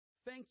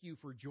Thank you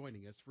for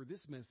joining us for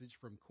this message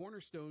from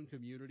Cornerstone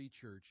Community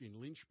Church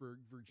in Lynchburg,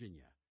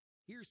 Virginia.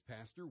 Here's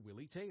Pastor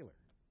Willie Taylor.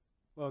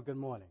 Well, good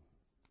morning.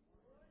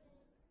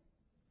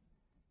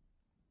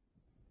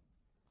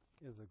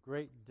 It's a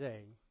great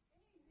day.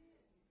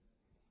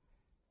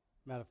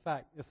 Matter of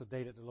fact, it's a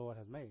day that the Lord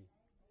has made.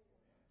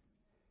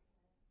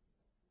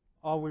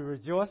 Are we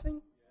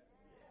rejoicing?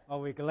 Are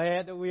we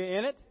glad that we're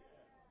in it?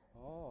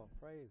 Oh,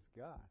 praise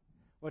God.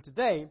 Well,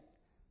 today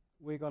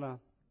we're going to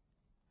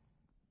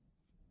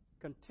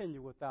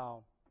continue with our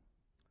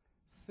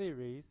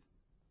series.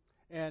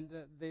 And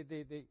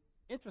the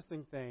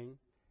interesting thing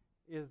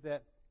is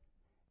that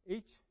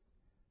each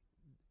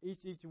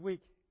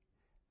week,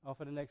 or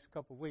for the next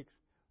couple of weeks,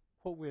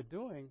 what we're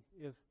doing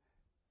is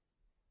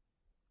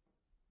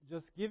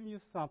just giving you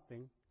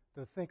something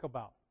to think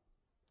about.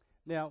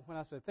 Now, when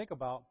I say think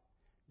about,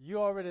 you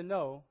already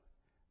know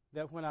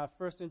that when I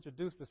first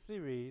introduced the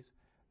series,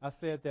 I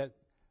said that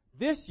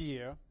this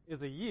year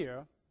is a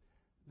year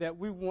that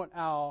we want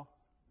our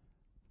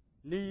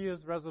New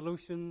Year's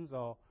resolutions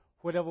or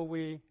whatever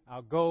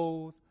our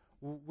goals,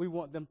 we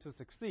want them to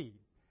succeed.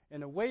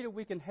 And the way that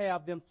we can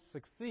have them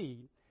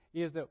succeed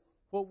is that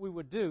what we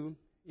would do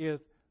is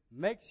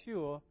make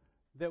sure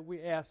that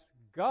we ask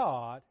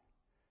God,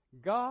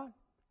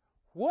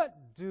 what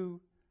do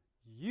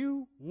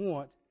you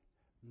want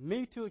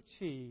me to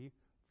achieve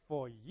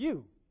for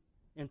you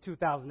in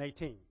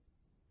 2018?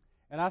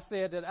 And I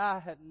said that I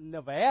had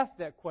never asked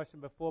that question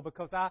before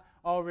because I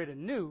already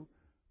knew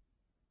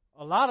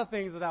a lot of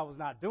things that I was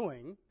not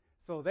doing.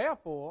 So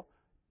therefore,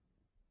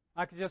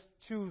 I could just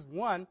choose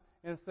one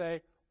and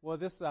say, well,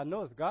 this I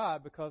know is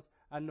God because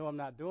I know I'm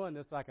not doing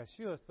this like I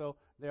should. So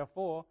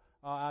therefore,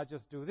 I'll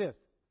just do this.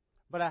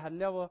 But I had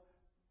never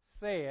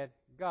said,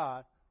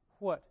 God,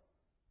 what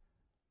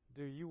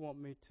do you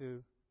want me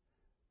to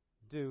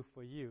do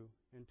for you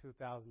in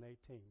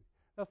 2018?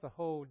 That's a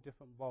whole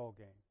different ball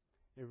game.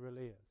 It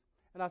really is.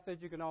 And I said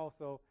you can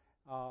also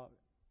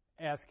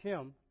ask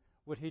him,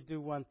 would he do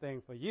one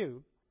thing for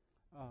you?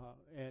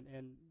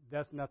 And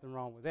there's nothing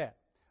wrong with that.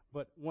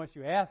 But once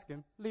you ask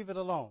him, leave it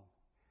alone.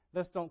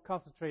 Let's don't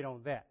concentrate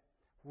on that.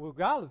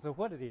 Regardless of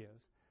what it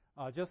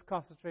is, just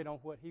concentrate on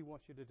what he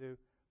wants you to do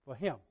for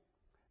him.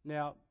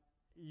 Now,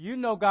 you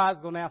know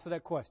God's going to answer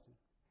that question.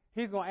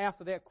 He's going to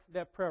answer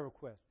that prayer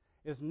request.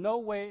 There's no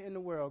way in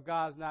the world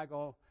God's not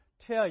going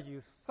to tell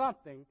you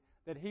something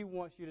that he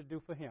wants you to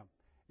do for him.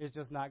 It's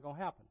just not going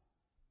to happen.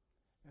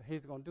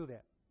 He's going to do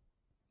that.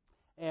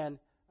 And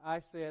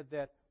I said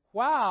that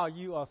while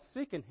you are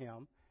seeking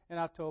him, and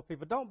I told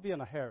people, don't be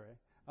in a hurry.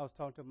 I was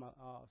talking to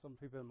some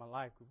people in my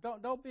life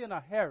group. Don't be in a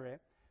hurry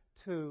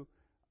to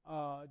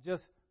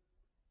just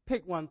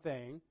pick one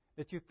thing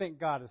that you think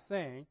God is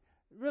saying.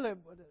 Really,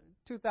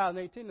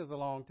 2018 is a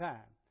long time.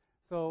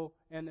 So,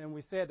 and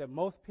we said that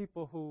most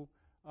people who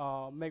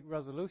make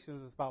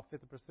resolutions, is about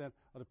 50%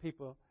 of the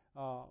people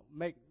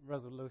make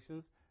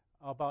resolutions.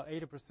 About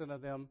 80%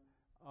 of them,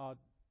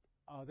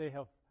 they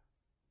have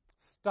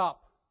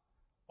stopped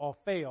or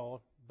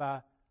failed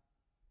by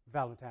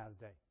Valentine's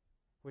Day,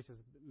 which is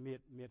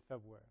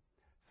mid-February.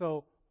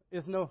 So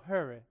it's no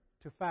hurry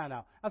to find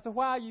out. I said,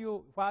 while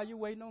you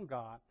waiting on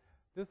God,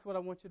 this is what I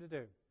want you to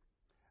do.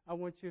 I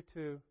want you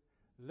to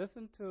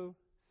listen to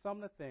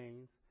some of the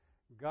things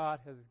God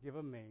has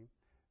given me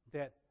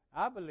that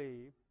I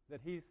believe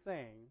that he's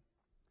saying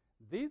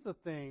these are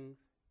things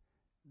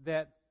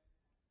that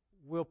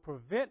will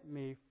prevent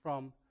me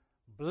from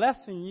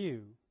blessing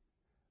you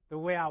the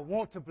way I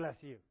want to bless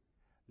you.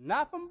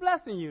 Not from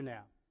blessing you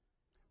now,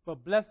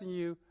 but blessing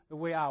you the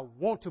way I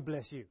want to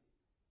bless you.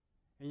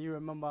 And you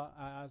remember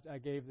I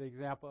gave the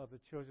example of the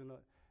children of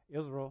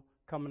Israel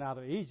coming out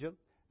of Egypt,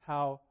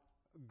 how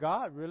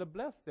God really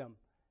blessed them.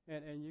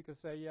 And you could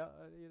say, yeah,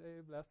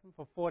 he blessed them.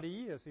 For 40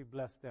 years he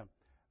blessed them.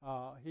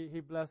 He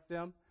blessed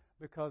them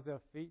because their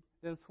feet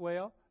didn't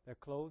swell, their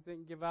clothes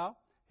didn't give out.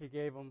 He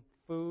gave them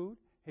food.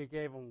 He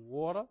gave them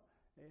water.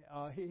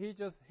 He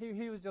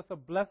was just a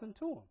blessing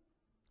to them.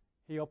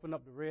 He opened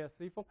up the Red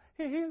Sea for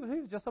them.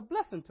 He was just a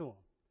blessing to them.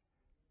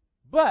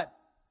 But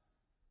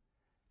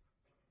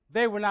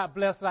they were not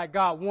blessed like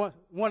God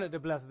wanted to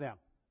bless them.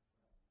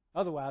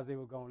 Otherwise, they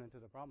were going into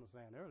the promised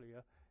land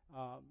earlier.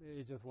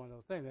 It's just one of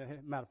those things.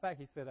 Matter of fact,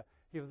 he said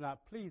he was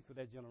not pleased with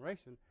that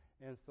generation.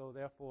 And so,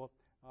 therefore,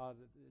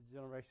 the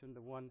generation,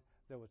 the one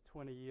that was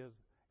 20 years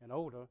and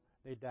older,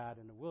 they died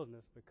in the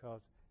wilderness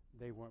because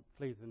they weren't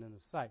pleasing in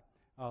his sight.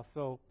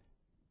 So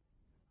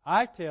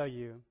I tell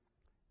you,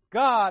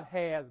 God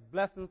has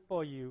blessings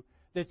for you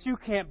that you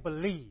can't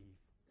believe.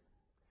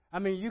 I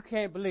mean, you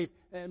can't believe.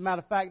 As a matter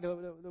of fact,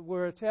 the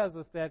word tells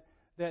us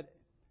that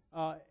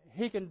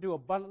he can do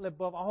abundantly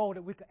above all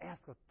that we could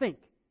ask or think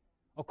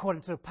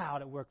according to the power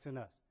that works in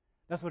us.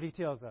 That's what he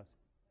tells us.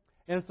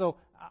 And so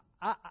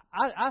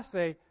I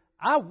say,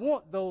 I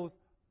want those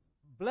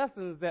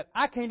blessings that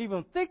I can't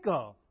even think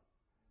of.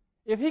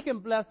 If he can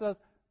bless us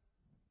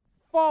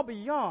far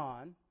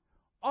beyond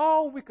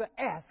all we could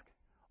ask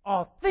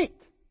or think.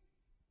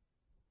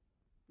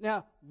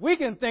 Now, we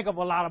can think of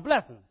a lot of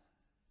blessings.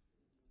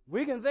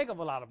 We can think of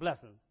a lot of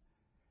blessings.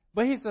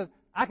 But he says,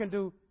 I can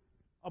do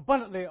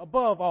abundantly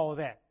above all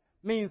that.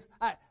 Means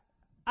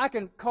I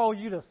can call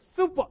you to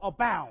super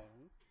abound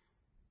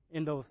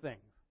in those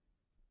things.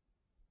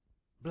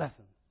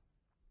 Blessings.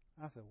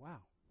 I said, wow.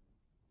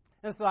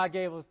 And so I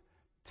gave us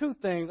two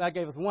things. I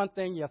gave us one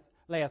thing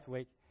last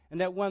week.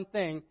 And that one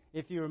thing,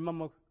 if you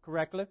remember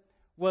correctly,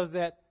 was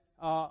that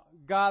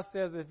God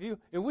says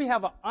if we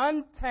have an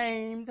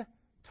untamed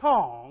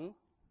tongue,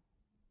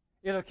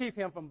 it'll keep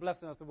him from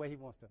blessing us the way he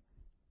wants to.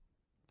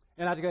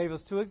 And I gave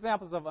us two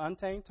examples of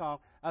untamed tongue.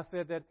 I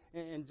said that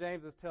in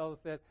James it tells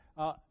us that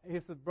he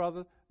said,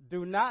 brothers,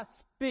 do not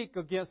speak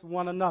against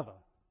one another.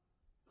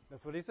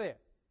 That's what he said.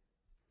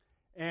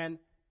 And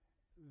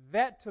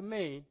that to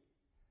me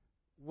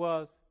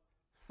was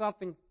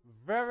something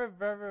very,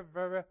 very,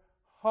 very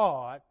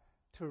hard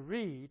to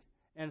read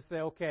and say,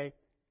 okay,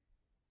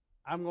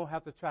 I'm going to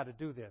have to try to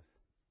do this.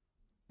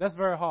 That's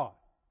very hard.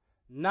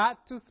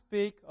 Not to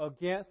speak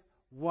against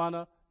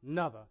one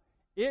another.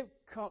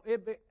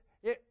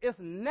 It's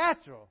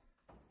natural.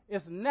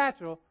 It's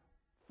natural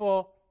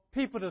for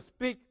people to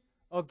speak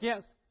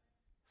against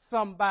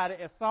somebody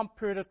at some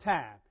period of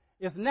time.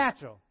 It's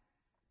natural.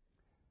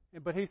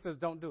 But he says,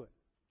 don't do it.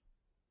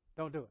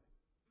 Don't do it.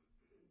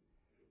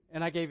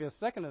 And I gave you a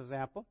second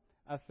example.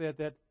 I said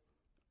that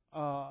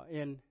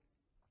in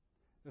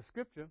the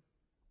scripture,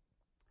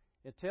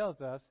 it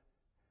tells us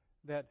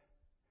that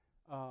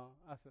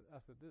I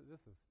said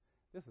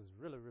this is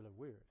really, really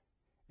weird.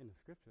 In the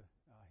scripture,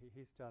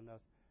 he's telling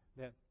us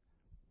that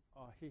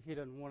he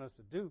doesn't want us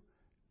to do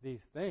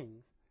these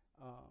things.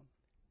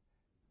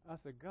 I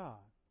said, God,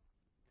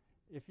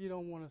 if you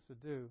don't want us to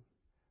do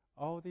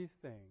all these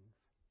things,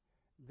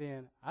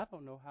 then I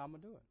don't know how I'm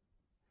going to do it.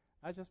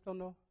 I just don't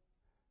know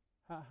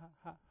how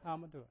I'm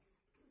going to do it.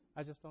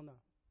 I just don't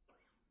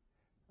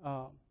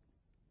know.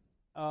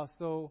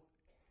 So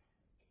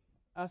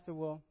I said,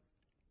 well,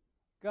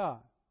 God,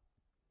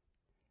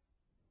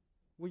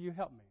 will you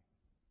help me?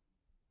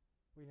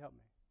 Will you help me?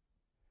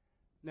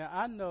 Now,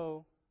 I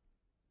know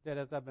that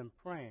as I've been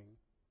praying,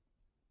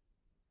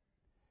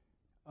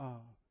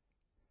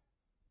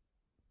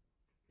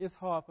 it's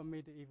hard for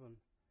me to even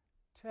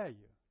tell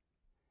you.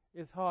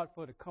 It's hard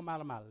for it to come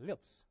out of my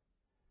lips.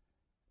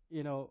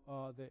 You know,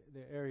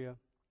 the area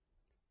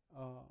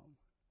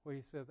where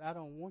he says, I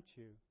don't want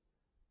you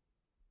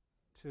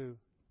to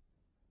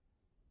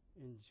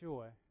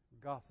enjoy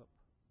gossip.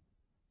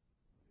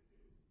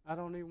 I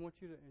don't even want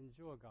you to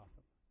enjoy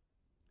gossip.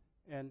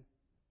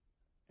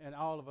 And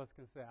all of us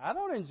can say, I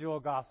don't enjoy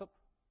gossip.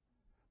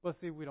 But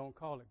see, we don't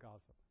call it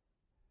gossip.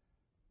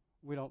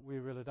 We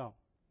really don't.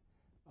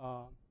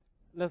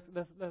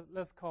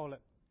 Let's call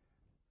it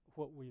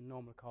what we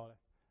normally call it.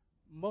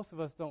 Most of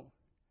us don't.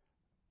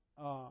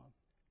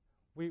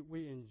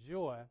 We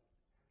enjoy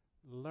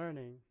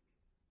learning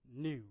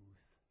news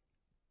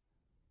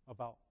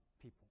about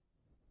people.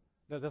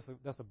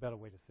 That's a better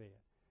way to say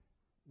it.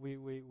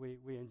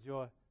 We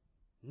enjoy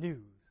news.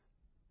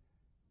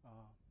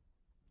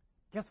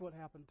 Guess what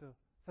happened to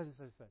such and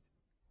such and such?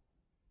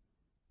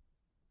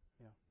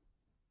 You know.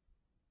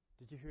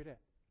 Did you hear that?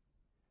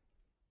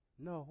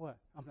 No, what?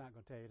 I'm not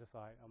going to tell you. That's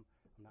all right. I'm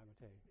not going to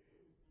tell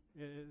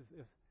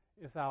you.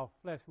 It's our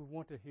flesh. We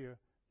want to hear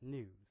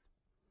news.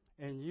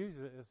 And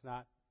usually it's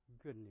not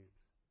good news.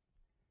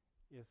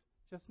 It's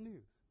just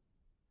news.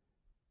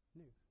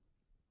 News.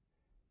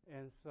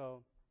 And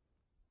so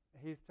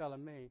he's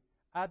telling me,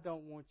 I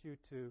don't want you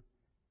to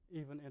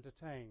even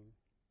entertain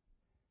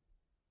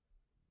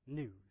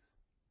news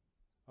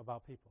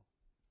about people.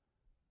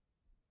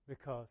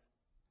 Because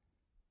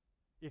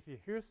if you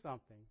hear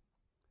something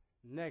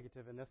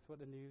negative, and that's what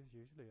the news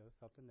usually is,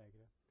 something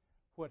negative,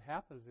 what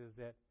happens is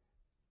that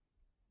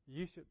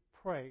you should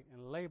pray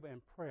and labor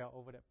in prayer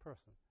over that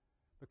person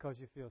because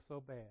you feel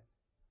so bad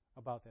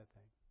about that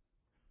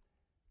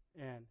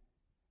thing. And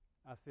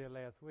I said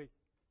last week,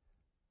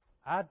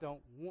 I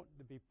don't want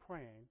to be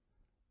praying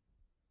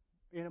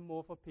any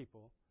more for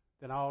people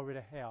than I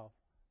already have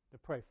to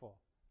pray for.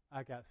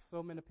 I got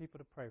so many people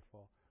to pray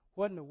for.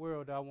 What in the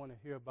world do I want to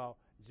hear about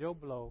Joe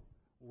Blow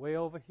way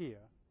over here?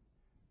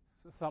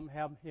 So something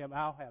happened to him.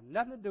 I don't have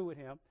nothing to do with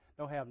him.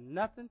 Don't have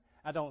nothing.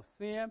 I don't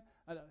see him.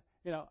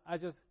 I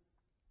just,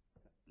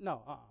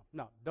 no.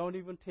 Don't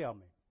even tell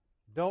me.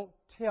 Don't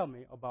tell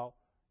me about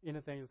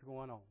anything that's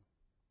going on.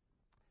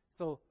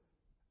 So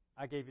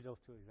I gave you those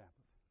two examples.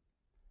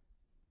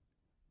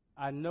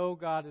 I know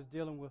God is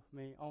dealing with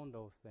me on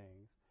those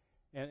things,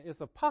 and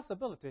it's a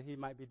possibility he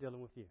might be dealing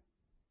with you.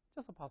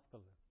 Just a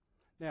possibility.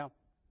 Now,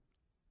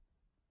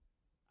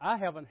 I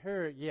haven't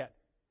heard yet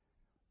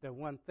the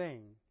one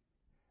thing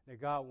that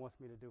God wants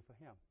me to do for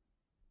him.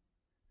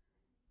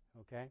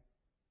 Okay?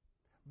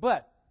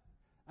 But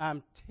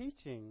I'm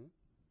teaching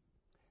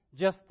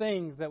just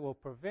things that will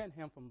prevent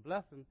him from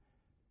blessing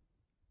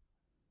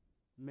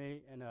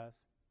me and us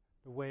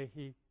the way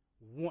he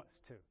wants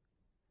to.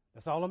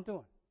 That's all I'm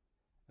doing.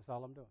 That's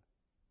all I'm doing.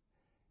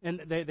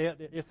 And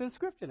it's in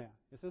Scripture now.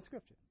 It's in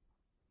Scripture.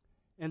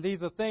 And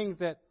these are things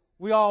that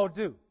we all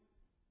do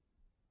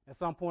at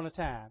some point in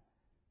time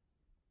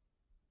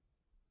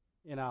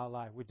in our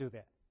life, we do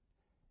that.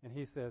 And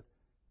he says,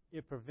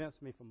 it prevents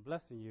me from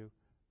blessing you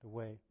the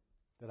way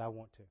that I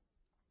want to.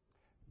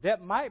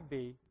 That might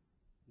be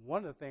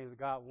one of the things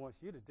God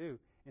wants you to do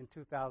in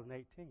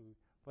 2018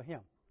 for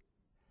him.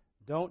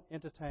 Don't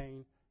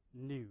entertain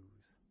news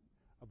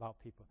about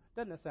people.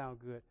 Doesn't that sound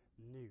good?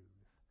 News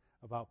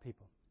about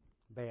people.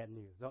 Bad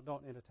news.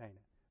 Don't entertain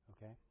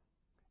it, okay?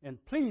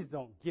 And please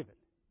don't give it.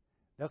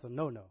 That's a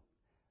no-no.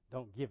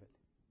 Don't give it,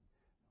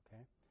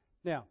 okay?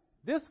 Now,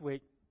 this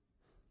week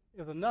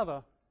is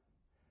another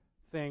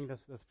thing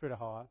that's pretty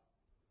hard.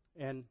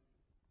 And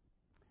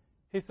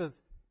he says,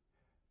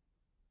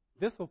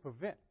 this will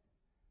prevent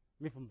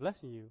me from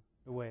blessing you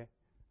the way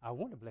I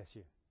want to bless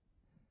you.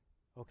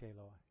 Okay,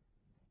 Lord.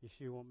 You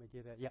sure you want me to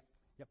give that? Yep,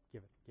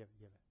 give it.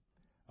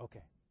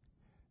 Okay.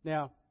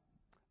 Now,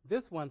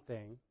 this one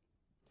thing,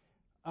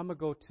 I'm going to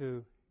go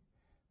to,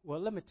 well,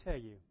 let me tell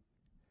you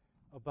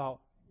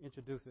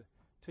introduce it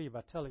to you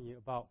by telling you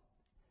about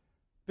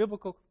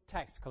biblical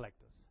tax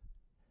collectors.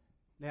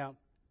 Now,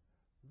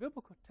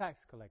 biblical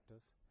tax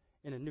collectors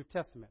in the New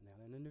Testament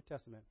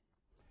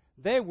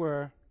they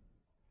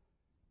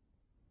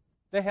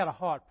had a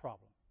hard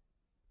problem.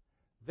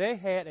 They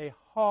had a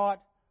hard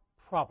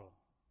problem.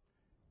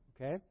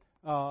 Okay?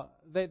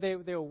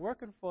 They were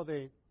working for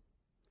the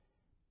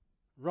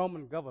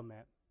Roman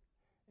government,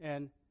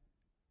 and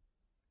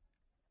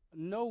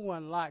no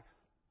one likes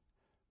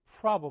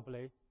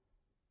probably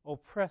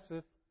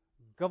oppressive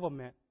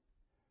government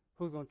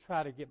who's going to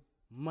try to get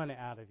money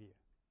out of you.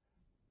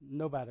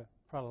 Nobody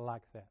probably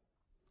likes that.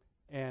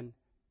 And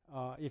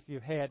if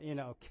you've had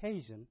any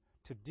occasion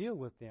to deal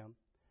with them,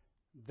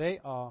 they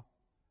are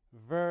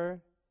very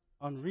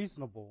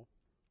unreasonable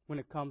when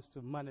it comes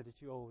to money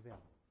that you owe them.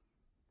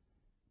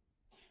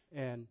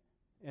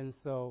 And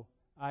so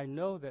I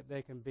know that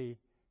they can be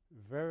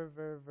very,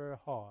 very, very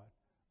hard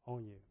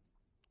on you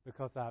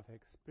because I've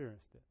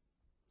experienced it.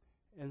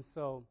 And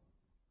so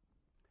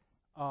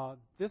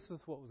this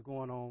is what was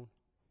going on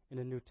in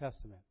the New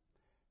Testament.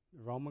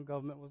 The Roman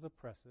government was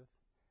oppressive,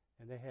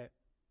 and they had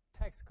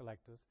tax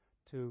collectors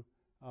to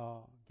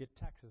get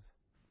taxes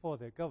for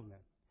their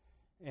government.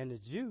 And the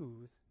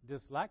Jews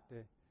disliked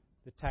the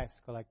tax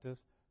collectors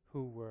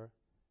who were,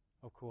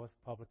 of course,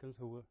 publicans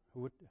who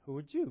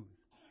were Jews,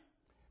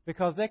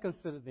 because they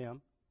considered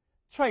them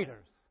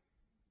traitors.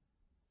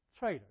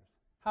 Traitors.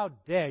 How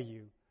dare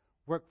you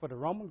work for the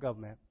Roman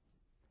government,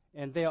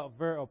 and they are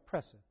very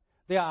oppressive.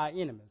 They are our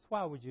enemies.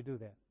 Why would you do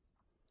that?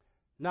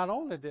 Not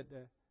only did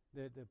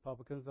the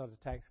publicans or the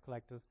tax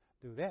collectors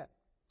do that,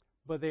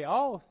 but they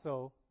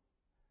also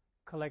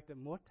collected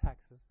more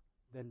taxes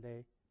than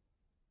they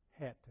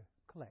had to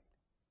collect.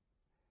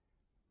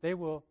 They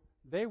were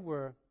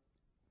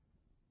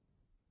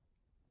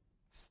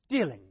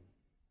stealing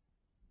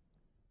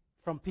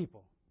from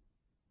people.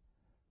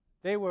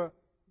 They were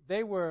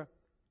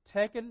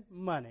taking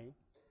money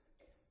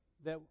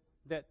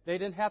that they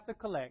didn't have to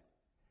collect,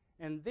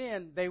 and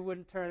then they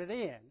wouldn't turn it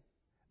in.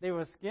 They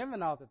were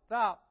skimming off the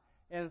top,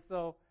 and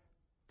so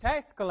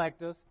tax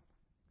collectors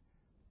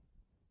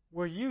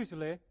were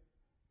usually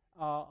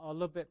a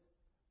little bit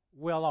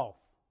well off,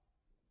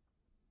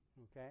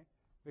 okay,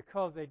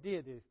 because they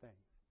did these things.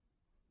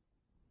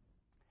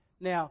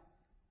 Now,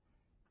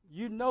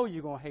 you know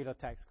you're going to hate a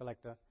tax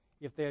collector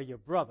if they're your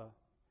brother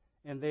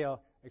and they are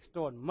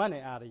extorting money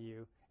out of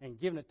you and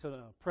giving it to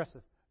an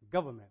oppressive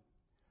government.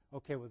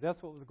 Okay, well,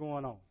 that's what was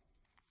going on.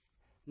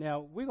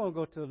 Now, we're going to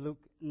go to Luke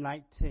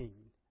 19.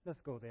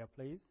 Let's go there,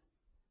 please.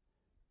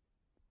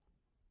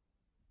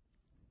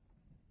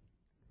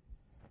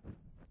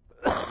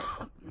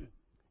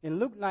 In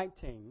Luke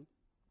 19,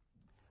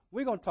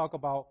 we're going to talk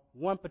about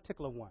one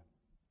particular one.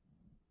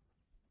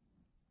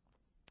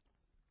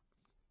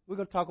 We're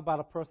going to talk about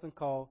a person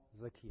called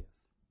Zaccheus,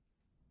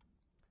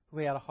 who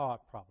had a heart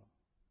problem.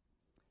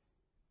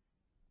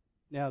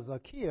 Now,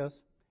 Zaccheus,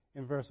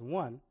 in verse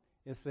 1,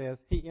 it says,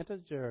 he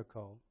entered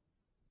Jericho.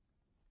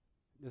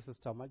 This is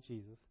talking about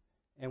Jesus,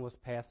 and was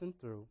passing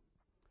through.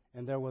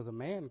 And there was a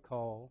man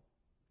called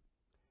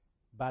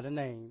by the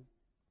name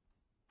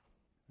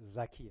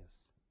Zaccheus.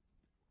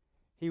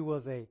 He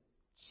was a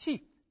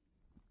chief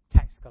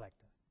tax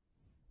collector.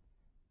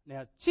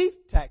 Now, chief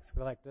tax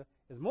collector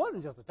is more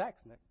than just a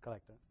tax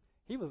collector.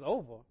 He was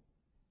over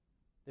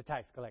the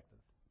tax collectors.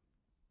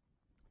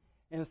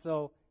 And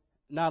so,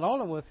 not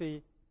only was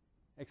he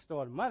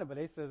extorting money, but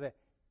they said that,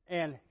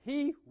 and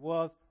he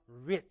was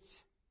rich.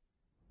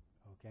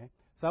 Okay?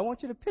 So I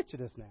want you to picture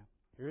this now.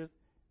 Here's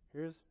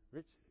rich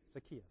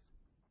Zaccheus.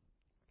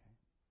 Okay?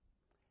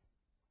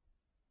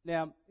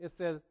 Now, it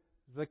says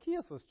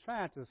Zaccheus was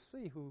trying to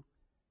see who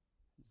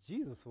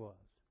Jesus was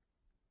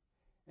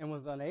and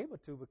was unable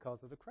to because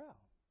of the crowd,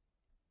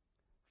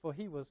 for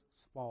he was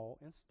small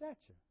in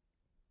stature.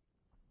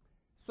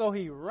 So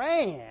he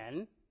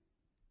ran.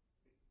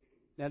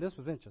 Now, this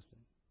was interesting.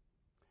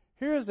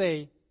 Here's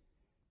a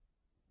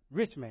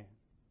rich man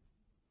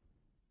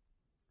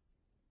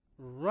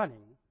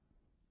running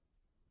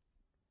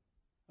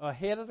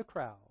ahead of the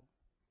crowd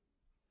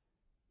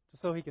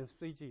so he can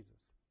see Jesus.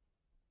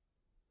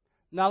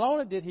 not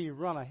only did he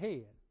run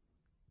ahead,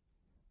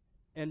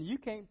 and you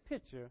can't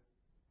picture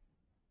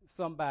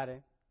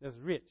somebody that's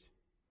rich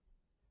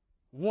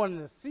wanting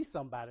to see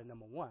somebody,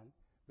 number one,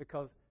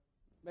 because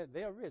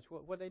they're rich.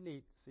 What they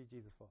need to see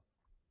Jesus for?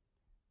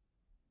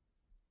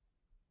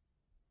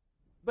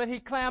 But he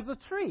climbs a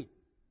tree.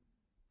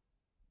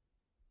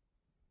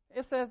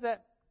 It says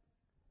that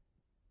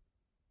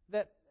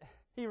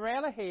he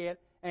ran ahead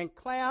and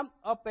climbed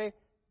up a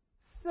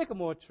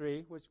sycamore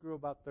tree, which grew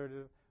about 30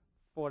 to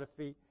 40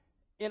 feet,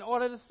 in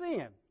order to see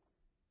him.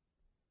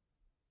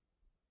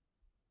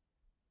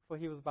 For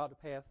he was about to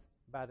pass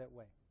by that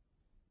way.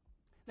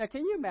 Now,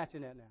 can you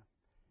imagine that now?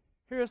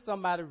 Here's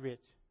somebody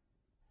rich.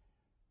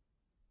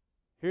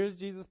 Here's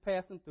Jesus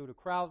passing through, the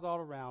crowds all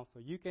around, so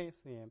you can't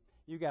see him.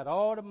 You got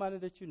all the money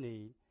that you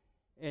need,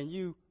 and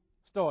you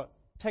start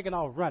taking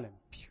off running.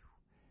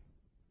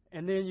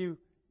 And then you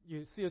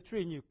see a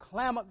tree, and you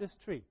climb up this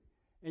tree.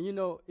 And you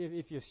know,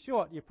 if you're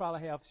short, you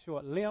probably have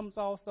short limbs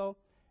also.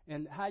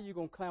 And how you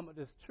going to climb up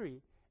this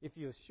tree if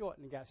you're short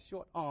and got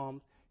short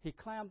arms? He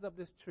climbs up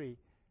this tree.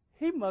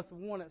 He must have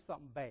wanted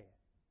something bad.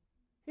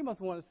 He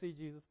must want to see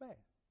Jesus bad.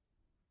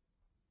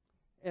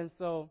 And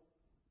so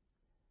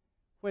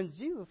when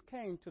Jesus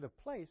came to the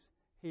place,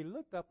 he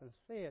looked up and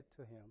said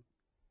to him,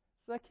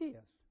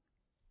 Zaccheus.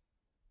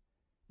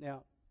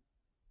 Now,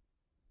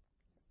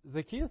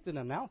 Zaccheus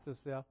didn't announce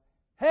himself.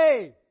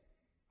 Hey,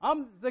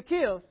 I'm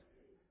Zaccheus,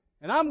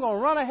 and I'm going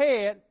to run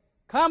ahead,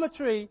 climb a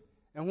tree,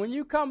 and when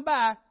you come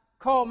by,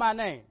 call my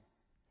name.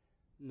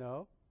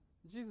 No,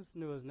 Jesus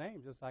knew his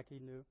name just like he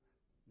knew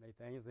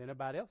Nathaniel's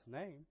anybody else's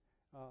name.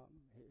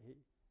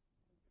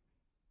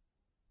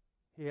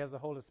 He has the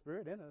Holy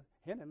Spirit in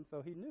him,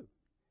 so he knew.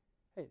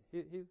 Hey,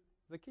 he's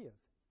Zaccheus.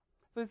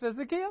 So he says,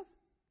 Zaccheus,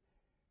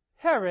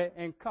 hurry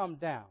and come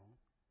down,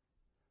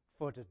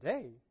 for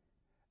today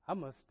I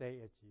must stay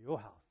at your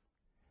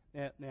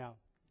house. Now,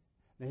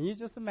 you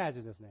just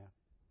imagine this now.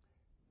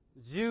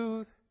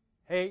 Jews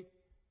hate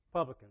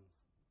publicans,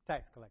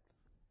 tax collectors.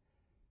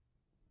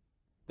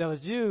 There are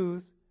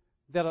Jews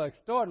that are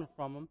extorting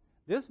from them.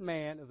 This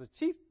man is a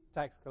chief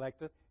tax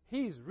collector.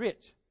 He's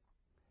rich.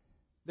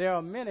 There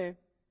are many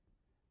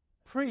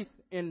priests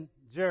in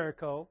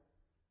Jericho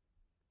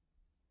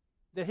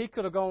that he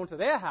could have gone to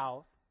their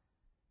house.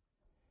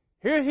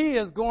 Here he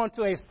is going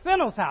to a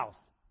sinner's house,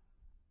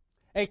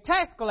 a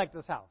tax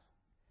collector's house.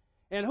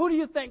 And who do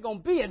you think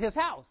going to be at his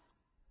house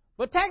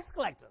but tax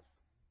collectors?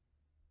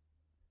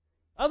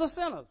 Other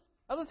sinners,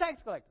 other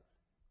tax collectors.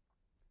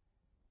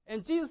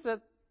 And Jesus says,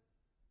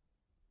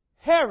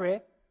 hurry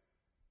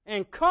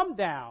and come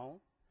down,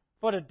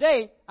 for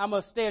today I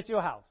must stay at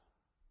your house.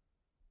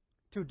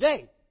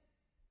 Today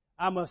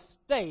I must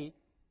stay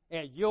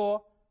at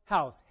your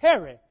house.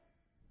 Hurry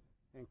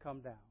and come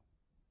down.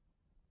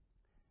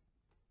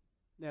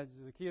 Now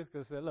Zacchaeus could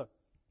have said, look,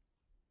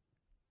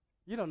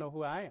 you don't know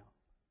who I am.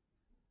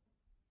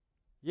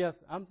 Yes,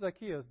 I'm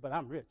Zacchaeus, but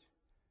I'm rich.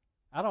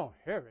 I don't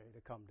hurry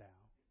to come down.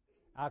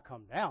 I'll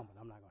come down, but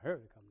I'm not going to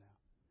hurry to come down.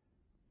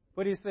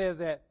 But he says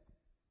that,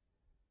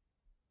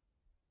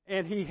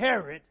 and he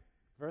hurried,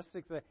 verse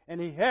 6 says, and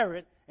he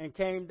hurried and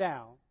came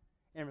down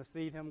and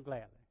received him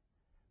gladly.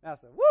 And I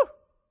said, woo,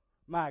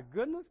 my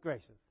goodness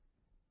gracious.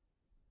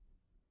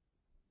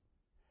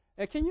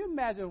 And can you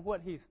imagine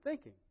what he's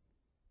thinking?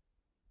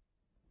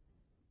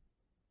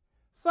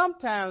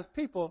 Sometimes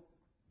people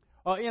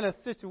are in a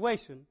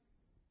situation,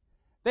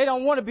 they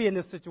don't want to be in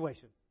this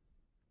situation.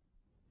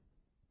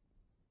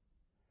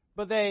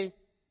 But they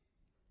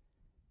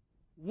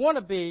want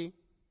to be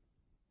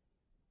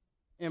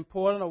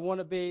important or want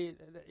to be,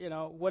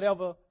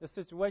 whatever the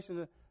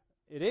situation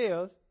it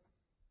is.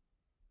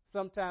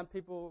 Sometimes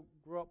people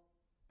grow up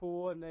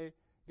poor and they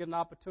get an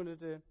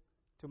opportunity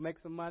to make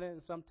some money,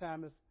 and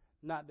sometimes it's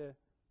not the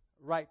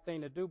right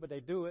thing to do, but they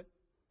do it.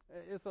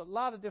 It's a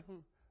lot of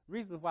different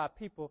reasons why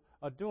people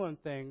are doing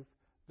things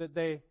that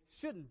they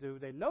shouldn't do.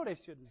 They know they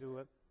shouldn't do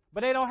it,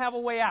 but they don't have a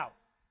way out.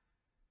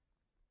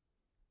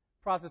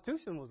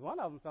 Prostitution was one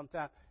of them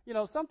sometimes.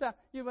 Sometimes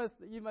you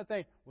must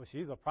think, well,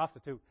 she's a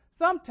prostitute.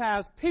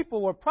 Sometimes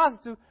people were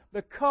prostitutes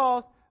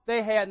because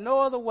they had no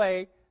other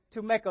way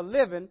to make a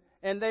living,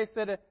 and they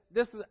said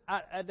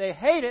that they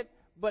hate it,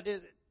 but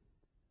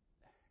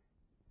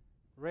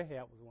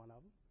Rahab was one of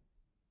them.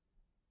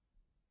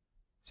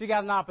 She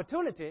got an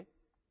opportunity,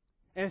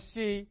 and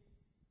she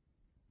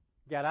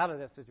got out of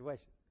that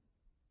situation.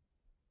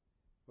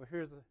 Well,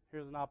 here's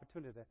an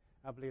opportunity that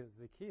I believe that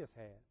Zacchaeus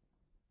had,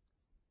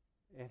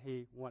 and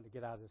he wanted to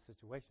get out of this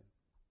situation.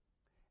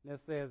 And it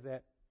says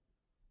that,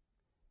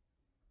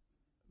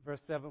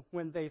 verse 7,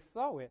 when they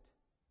saw it,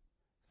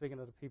 speaking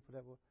of the people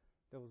that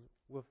was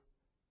with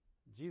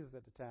Jesus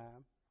at the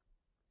time,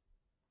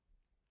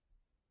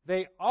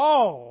 they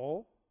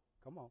all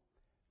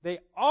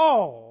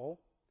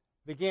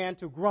began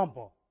to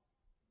grumble,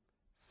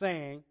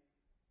 saying,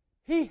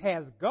 he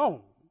has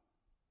gone.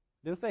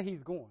 Didn't say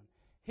he's going.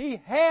 He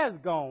has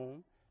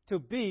gone to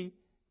be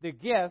the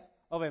guest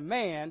of a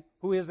man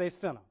who is a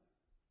sinner.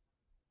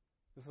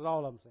 This is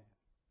all I'm saying.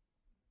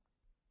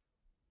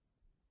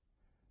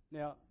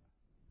 Now,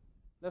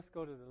 let's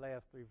go to the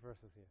last 3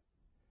 verses here.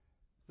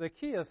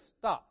 Zaccheus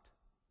stopped.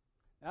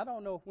 Now, I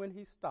don't know when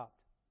he stopped,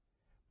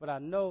 but I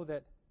know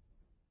that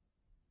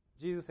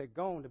Jesus had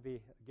gone to be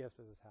a guest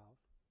at his house.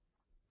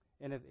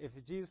 And if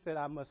Jesus said,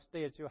 I must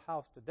stay at your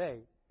house today,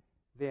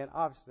 then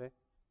obviously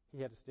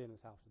he had to stay in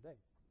his house today.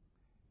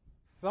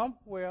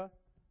 Somewhere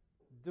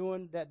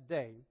during that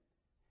day,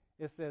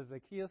 it says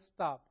Zaccheus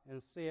stopped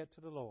and said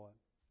to the Lord,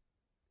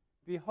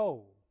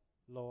 Behold,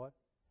 Lord,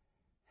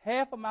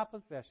 half of my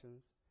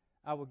possessions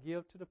I will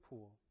give to the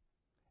poor,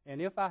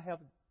 and if I have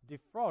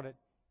defrauded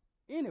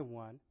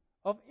anyone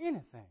of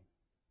anything,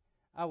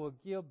 I will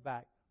give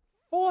back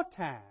 4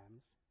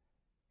 times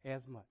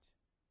as much.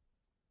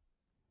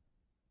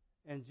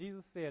 And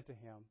Jesus said to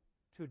him,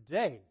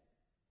 Today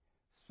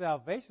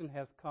salvation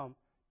has come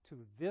to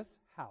this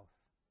house,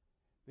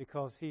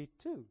 because he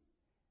too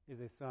is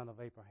a son of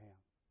Abraham.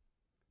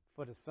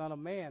 For the Son of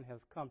Man has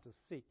come to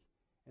seek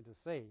and to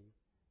save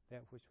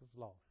that which was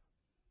lost.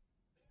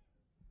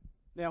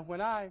 Now, when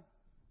I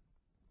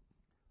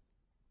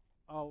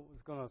was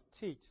going to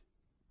teach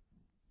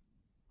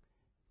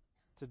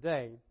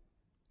today,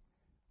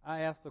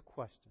 I asked a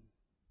question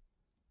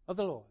of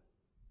the Lord.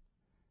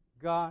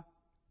 God,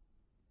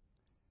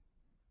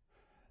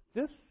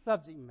 this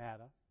subject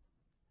matter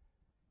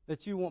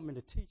that you want me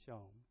to teach on,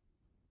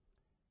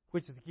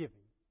 which is giving.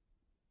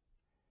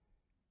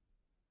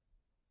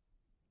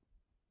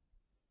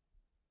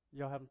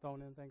 Y'all haven't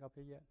thrown anything up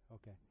here yet?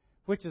 Okay.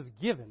 Which is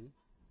given.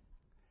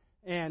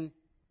 And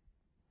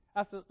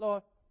I said,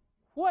 Lord,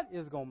 what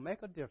is going to make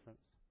a difference?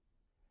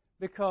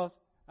 Because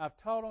I've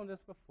taught on this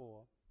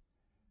before.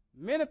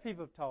 Many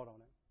people have taught on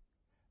it.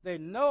 They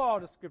know all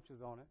the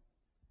scriptures on it.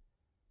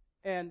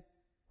 And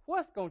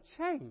what's going to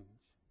change?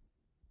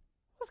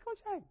 What's going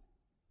to change?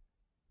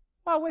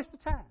 Why waste the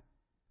time?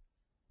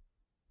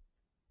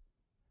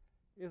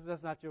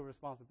 That's not your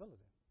responsibility.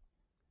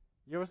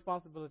 Your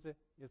responsibility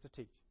is to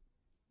teach.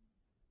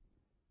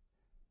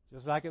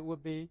 Just like it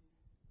would be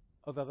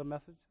of other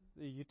messages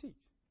that you teach.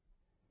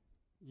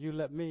 You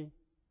let me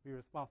be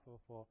responsible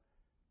for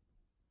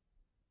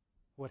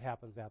what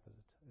happens after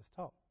it's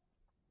taught.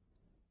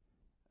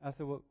 I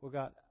said, well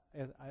God,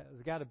 there's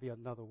got to be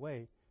another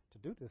way to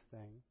do this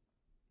thing,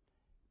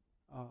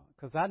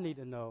 because I need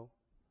to know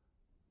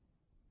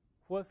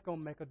what's going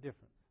to make a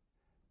difference,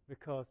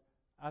 because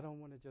I don't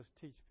want to just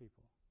teach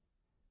people.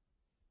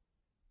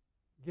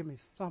 Give me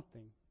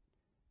something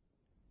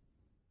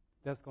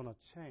that's going to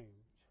change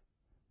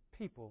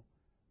people,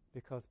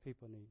 because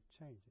people need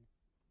changing.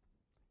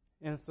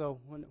 And so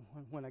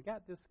when I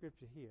got this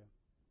scripture here,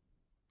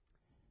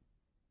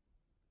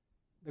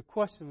 the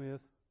question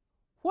is,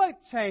 what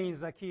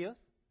changed Zaccheus?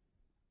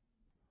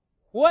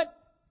 What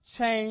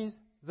changed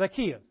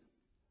Zaccheus?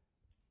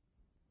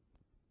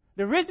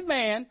 The rich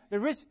man, you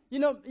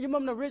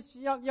remember the rich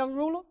young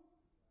ruler?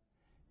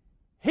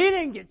 He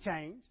didn't get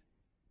changed.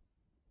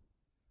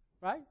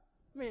 Right?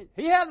 I mean,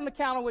 he had an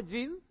encounter with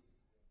Jesus.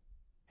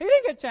 He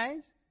didn't get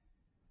changed.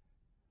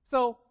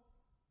 So,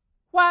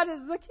 why did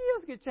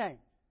Zaccheus get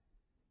changed?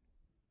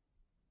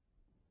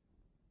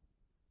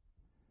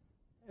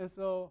 And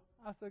so,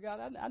 I said, God,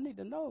 I need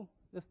to know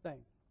this thing.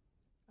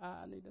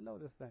 I need to know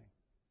this thing.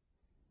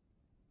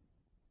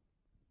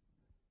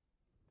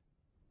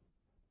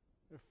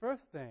 The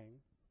first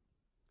thing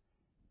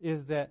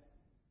is that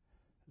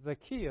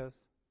Zaccheus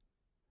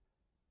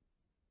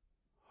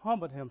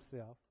humbled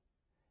himself.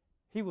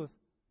 He was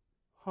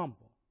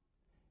humble.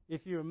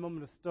 If you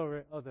remember the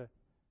story of the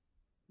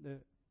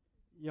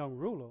young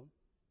ruler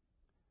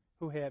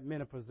who had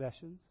many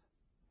possessions,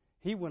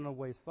 he went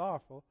away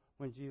sorrowful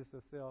when Jesus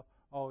said, sell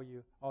all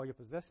your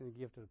possessions and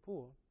give to the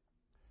poor.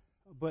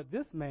 But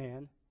this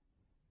man,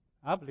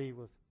 I believe,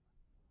 was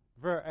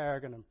very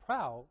arrogant and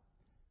proud,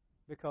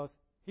 because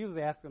he was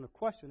asking a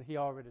question he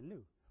already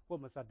knew. What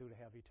must I do to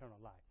have eternal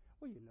life?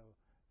 Well,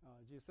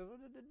 Jesus said, well,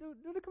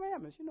 do the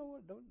commandments. You know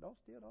what? Don't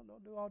steal.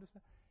 Don't do all this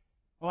stuff.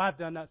 Oh, I've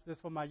done this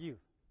for my youth.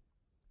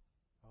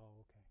 Oh,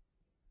 okay.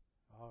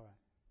 All right.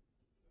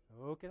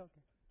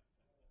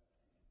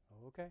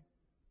 Okay.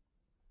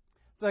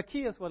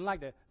 Zaccheus wasn't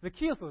like that.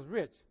 Zaccheus was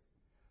rich.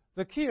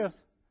 Zaccheus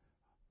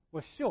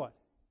was short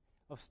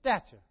of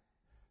stature.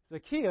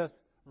 Zaccheus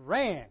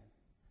ran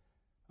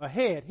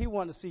ahead. He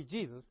wanted to see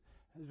Jesus.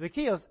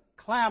 Zaccheus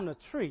climbed a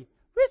tree.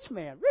 Rich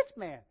man.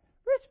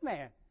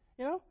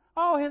 You know,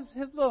 all his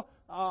little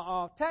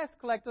tax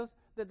collectors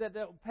that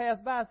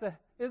passed by said,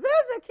 "Is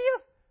that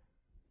Zaccheus?"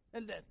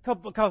 And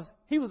because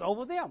he was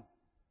over them.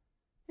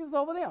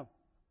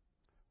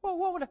 Well,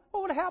 what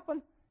would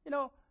happen? You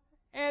know,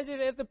 Andrew,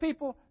 if the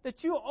people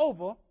that you're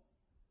over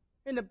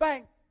in the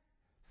bank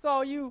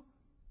saw you,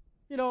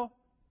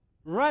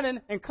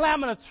 running and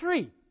climbing a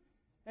tree,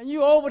 and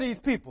you over these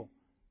people,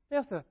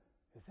 they'll say,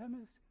 "Is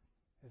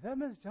that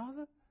Miss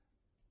Johnson?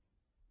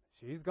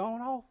 She's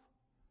gone off."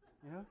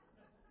 You know,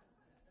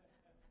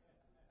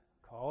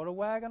 call the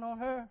wagon on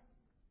her.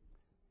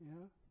 You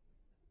know.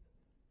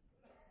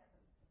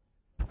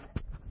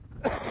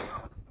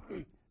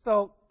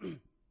 So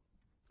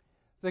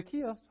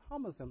Zaccheus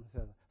humbles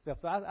himself. So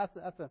I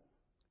said,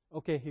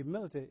 Okay,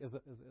 humility is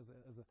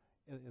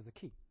a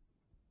key.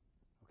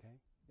 Okay,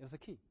 it's a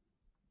key.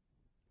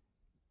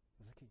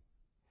 It's a key.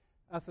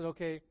 I said,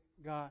 okay,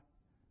 God,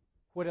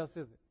 what else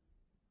is it?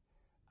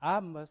 I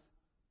must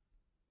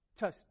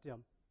touch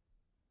them.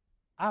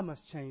 I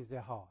must change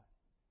their heart.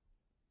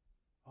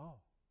 Oh.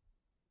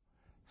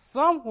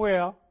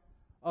 Somewhere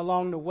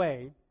along the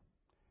way,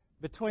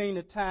 between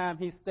the time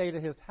he stayed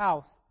at his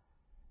house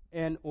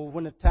or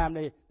when the time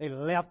they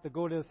left to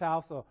go to his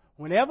house, or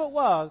whenever it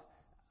was,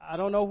 I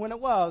don't know when it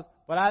was,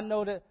 but I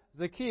know that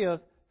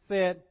Zaccheus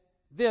said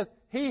this: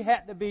 he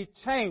had to be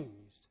changed.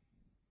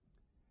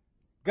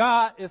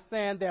 God is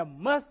saying there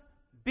must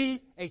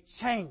be a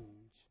change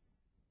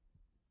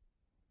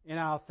in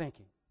our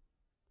thinking.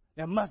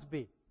 There must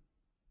be.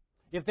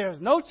 If there's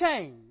no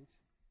change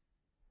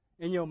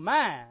in your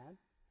mind,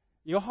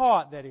 your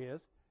heart, that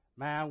is,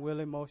 mind, will,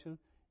 emotion,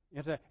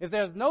 if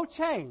there's no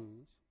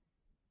change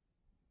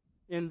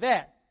in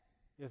that,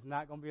 it's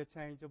not going to be a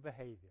change of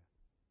behavior.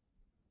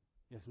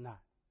 It's not.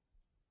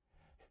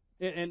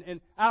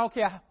 And I don't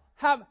care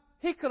how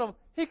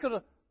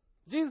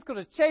Jesus could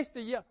have chased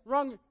the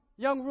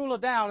young ruler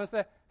down and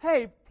said,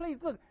 "Hey, please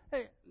look.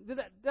 Hey, did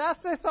I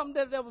say something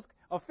that was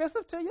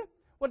offensive to you?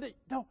 Well,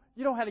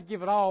 you don't have to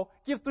give it all.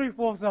 Give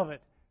 3/4 of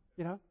it.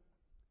 You know."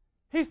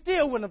 He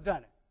still wouldn't have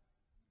done it.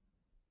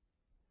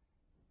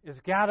 It's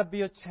got to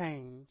be a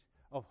change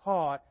of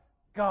heart.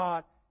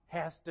 God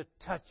has to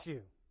touch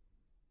you.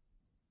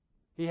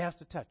 He has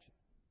to touch you.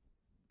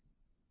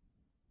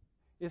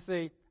 You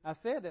see, I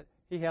said that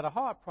he had a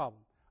heart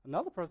problem.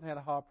 Another person had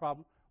a heart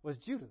problem was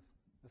Judas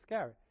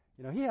Iscariot.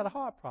 You know, he had a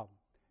heart problem.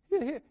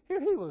 Here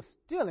he was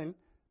stealing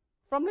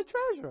from the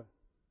treasurer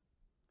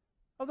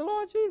of the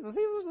Lord Jesus. He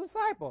was a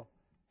disciple.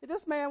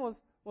 This man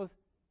was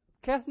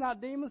casting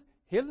out demons,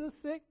 healing the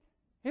sick.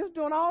 He was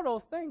doing all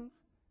those things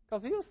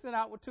because he was sent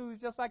out with tools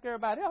just like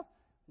everybody else.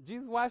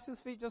 Jesus washed his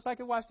feet just like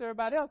he washed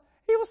everybody else.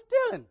 He was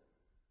stealing.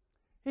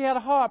 He had a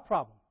heart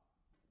problem.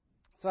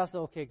 So I said,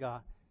 okay,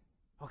 God.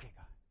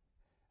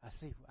 I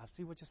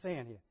see what you're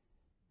saying here.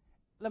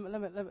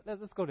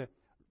 Let's go to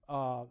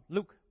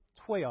Luke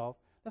 12.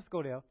 Let's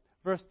go there,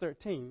 verse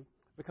 13,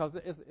 because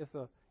it's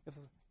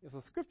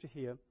a scripture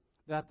here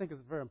that I think is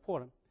very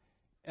important.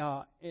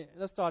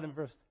 Let's start in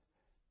verse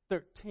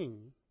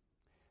 13.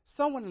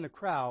 Someone in the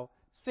crowd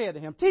said to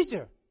him,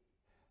 "Teacher,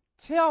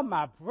 tell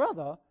my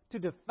brother to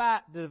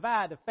divide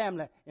the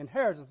family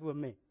inheritance with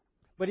me."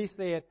 But he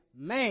said,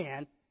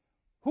 "Man,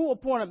 who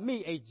appointed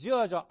me a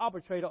judge or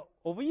arbitrator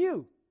over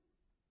you?"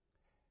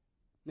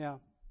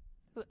 Now,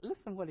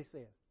 listen what he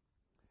says.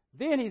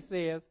 Then he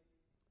says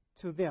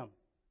to them,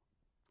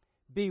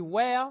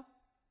 "Beware,"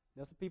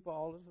 there's the people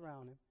all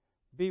around him,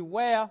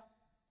 "beware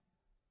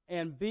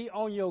and be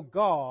on your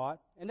guard."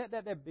 And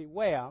that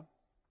beware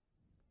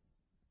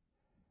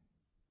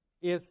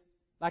is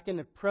like in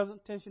the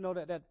present tense, you know,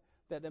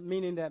 that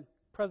meaning that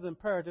present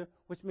imperative,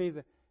 which means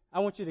that I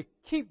want you to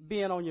keep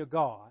being on your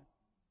guard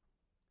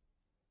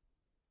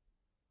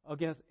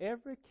against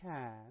every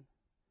kind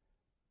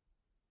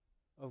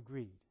of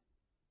greed.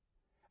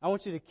 I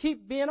want you to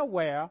keep being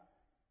aware,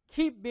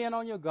 keep being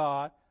on your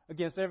guard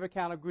against every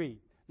kind of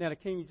greed. Now, the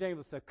King James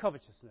will say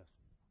covetousness.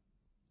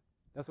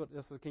 That's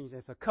what King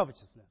James says,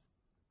 covetousness.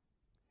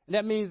 And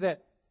that means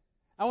that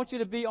I want you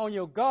to be on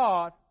your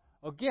guard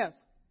against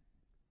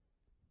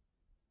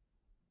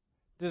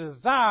the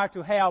desire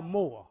to have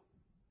more.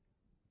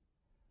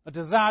 A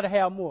desire to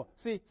have more.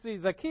 See,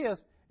 Zaccheus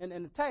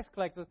and the tax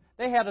collectors,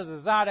 they had a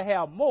desire to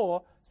have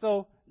more,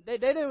 so they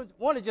didn't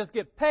want to just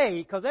get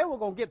paid, because they were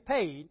going to get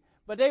paid,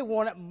 but they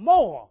wanted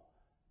more.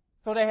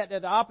 So they had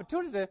the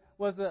opportunity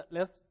was that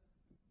let's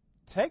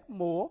take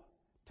more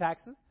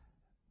taxes,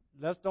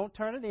 let's don't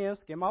turn it in,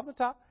 skim off the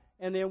top,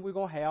 and then we're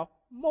going to have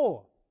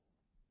more.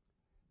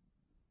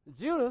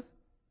 Judas,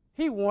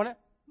 he wanted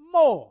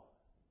more.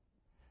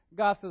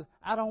 God says,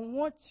 I don't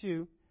want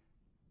you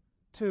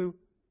to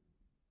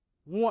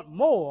want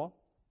more.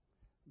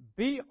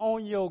 Be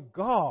on your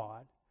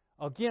guard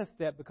against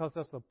that, because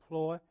that's a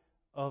ploy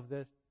of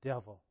the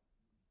devil.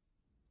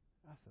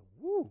 I said,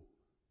 woo,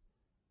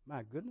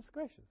 my goodness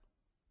gracious.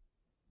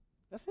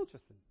 That's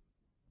interesting.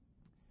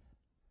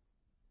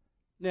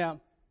 Now,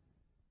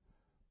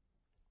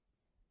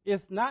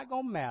 it's not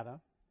going to matter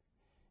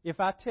if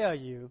I tell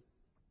you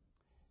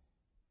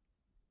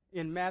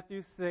in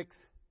Matthew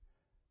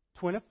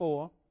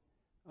 6:24,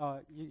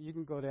 you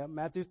can go there,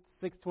 Matthew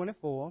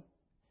 6:24,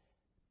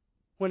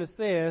 when it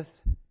says,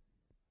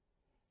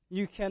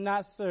 you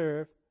cannot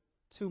serve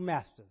two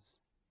masters,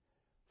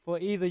 for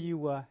either you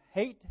will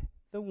hate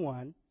the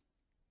one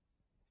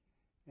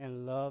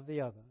and love the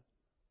other,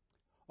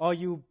 or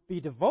you be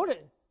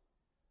devoted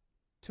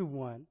to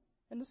one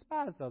and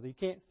despise the other. You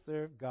can't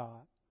serve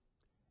God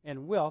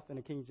and wealth, and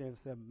the King James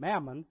said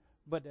mammon,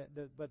 but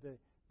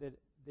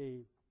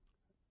the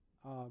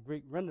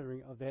Greek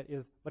rendering of that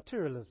is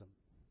materialism.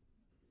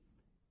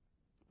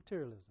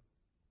 Materialism.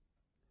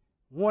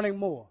 Wanting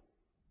more.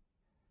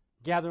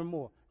 Gathering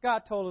more.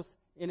 God told us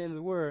in His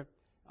Word,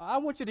 I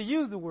want you to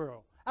use the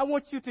world. I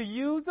want you to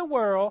use the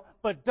world,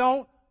 but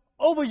don't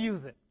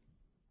overuse it.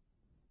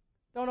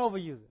 Don't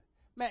overuse it.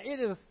 Man, it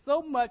is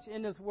so much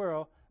in this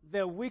world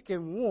that we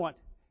can want,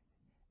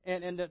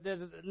 and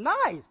there's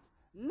nice,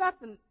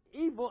 nothing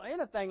evil,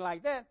 anything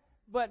like that,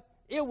 but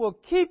it will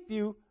keep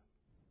you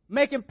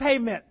making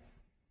payments.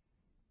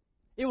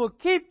 It will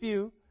keep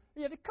you,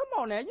 come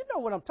on now, you know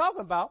what I'm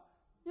talking about,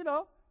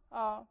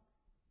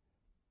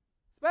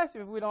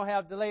 especially if we don't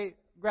have delayed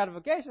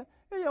gratification.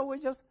 We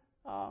just,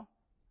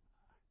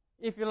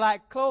 if you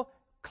like clothes,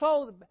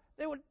 come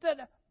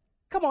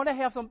on, they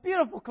have some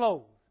beautiful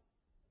clothes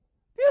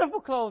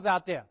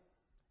out there.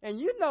 And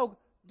you know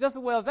just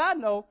as well as I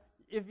know,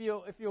 if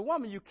you're a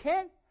woman, you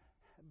can't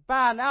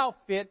buy an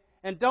outfit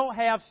and don't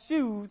have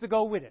shoes to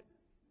go with it.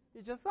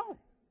 You just don't.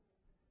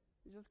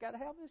 You just got to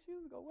have the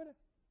shoes to go with it.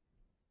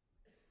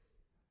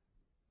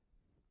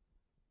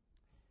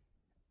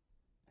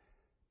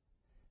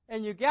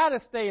 And you got to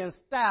stay in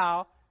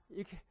style.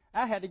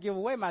 I had to give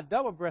away my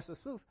double-breasted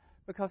suits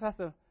because I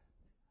said,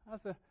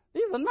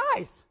 these are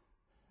nice.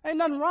 Ain't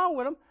nothing wrong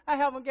with them. I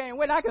haven't gained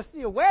weight. I can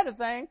still wear the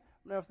thing.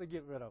 Never to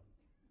get rid of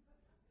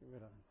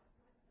them.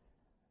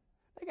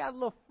 They got a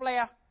little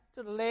flare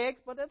to the legs,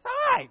 but it's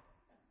all right.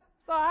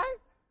 It's all right.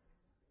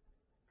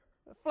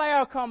 The flare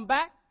will come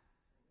back.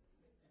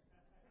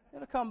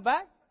 It'll come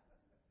back.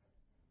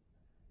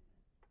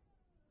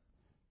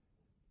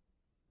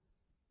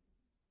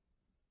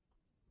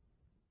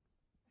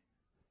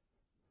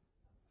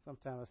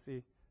 Sometimes I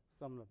see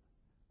some of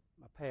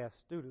my past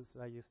students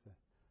that I used to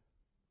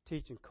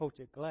teach and coach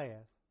at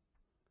Glass.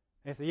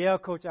 They say, yeah,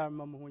 Coach, I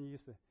remember when you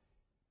used to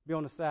be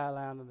on the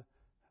sideline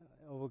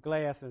over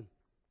Glass and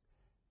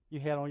you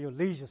had on your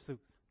leisure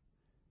suits.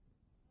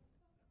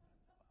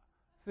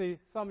 See,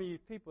 some of you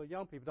people,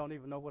 young people, don't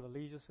even know what a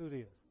leisure suit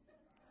is.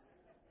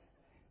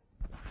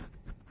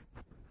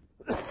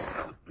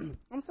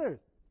 I'm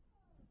serious.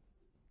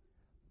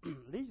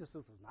 Leisure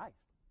suits was nice.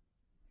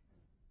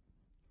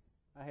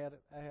 I had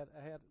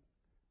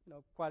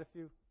quite a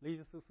few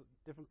leisure suits with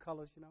different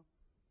colors,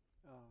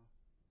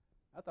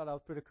 I thought that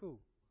was pretty cool.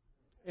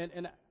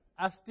 And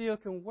I still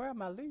can wear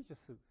my leisure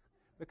suits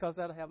because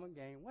I haven't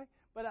gained weight.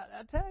 But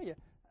I tell you,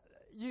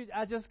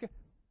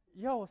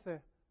 y'all say,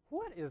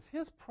 what is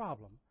his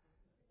problem?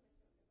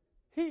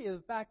 He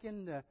is back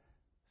in the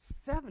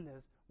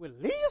 70s with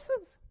leisure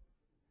suits.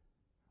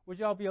 Would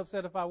y'all be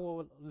upset if I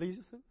wore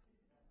leisure suits?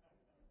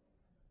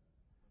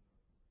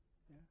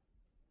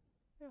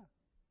 Yeah.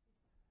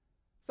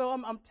 So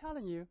I'm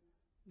telling you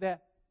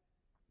that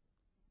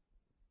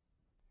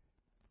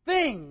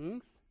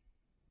things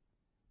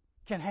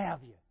can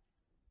have you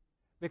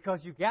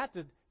because you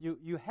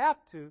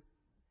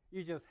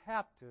just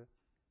have to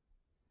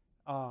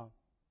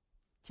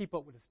keep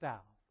up with the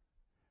style.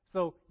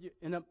 So,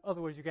 in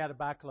other words, you got to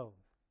buy clothes.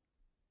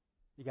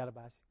 You got to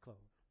buy clothes.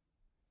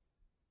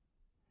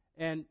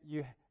 And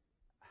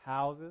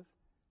houses,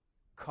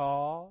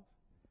 cars,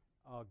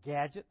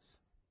 gadgets,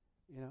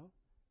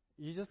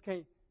 you just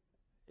can't.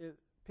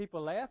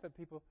 People laugh at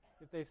people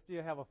if they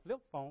still have a flip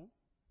phone.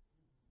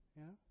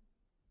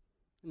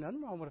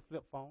 Nothing wrong with a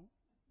flip phone.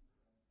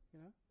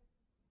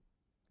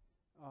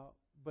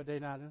 But they're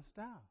not in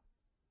style.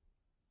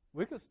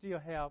 We could still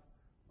have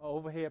an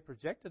overhead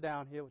projector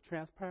down here with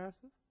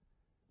transparencies.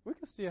 We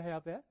could still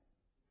have that.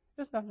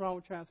 There's nothing wrong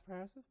with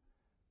transparencies.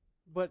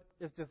 But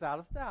it's just out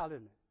of style,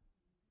 isn't it?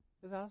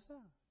 It's out of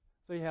style.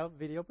 So you have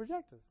video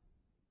projectors.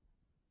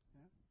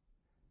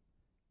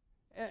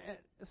 And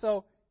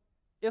so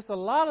it's a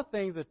lot of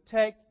things that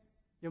take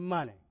your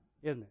money,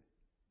 isn't it?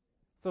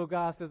 So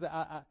God says,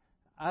 I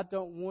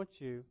don't want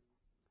you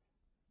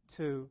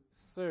to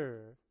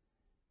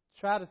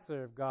try to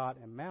serve God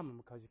and mammon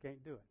because you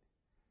can't do it.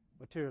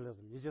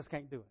 Materialism, you just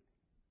can't do it.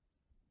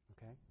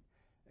 Okay?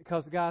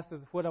 Because God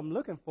says, what I'm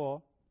looking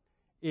for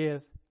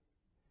is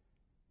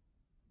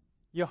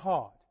your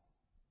heart.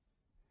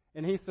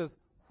 And He says,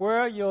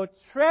 where your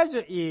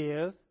treasure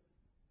is,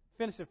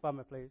 finish it for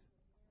me, please.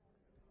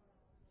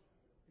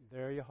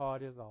 There your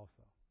heart is also.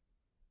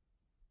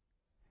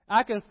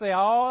 I can say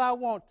all I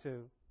want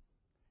to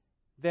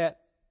that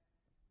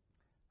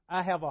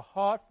I have a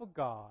heart for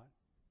God,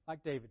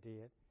 like David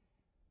did.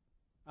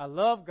 I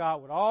love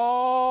God with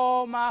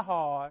all my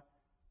heart,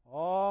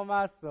 all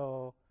my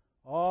soul,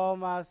 all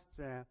my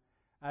strength.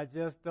 I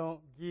just don't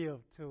give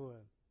to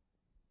Him.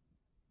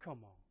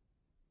 Come on.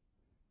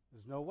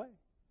 There's no way.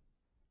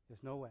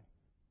 There's no way.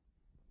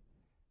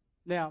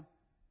 Now,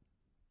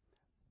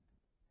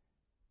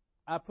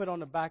 I put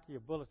on the back of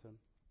your bulletin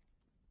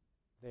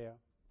there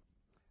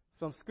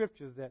some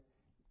scriptures that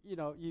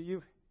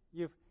you've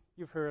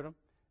heard them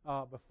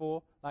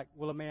before, like,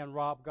 will a man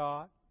rob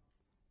God?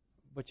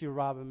 But you're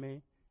robbing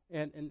me.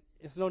 And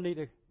it's no need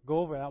to go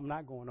over it. I'm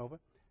not going over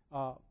it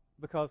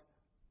because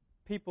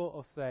people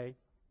will say,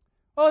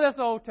 oh, that's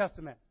the Old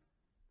Testament.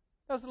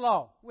 That's the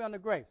law. We're under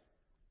grace.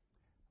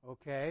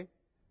 Okay.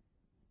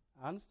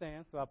 I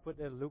understand. So I put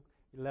there Luke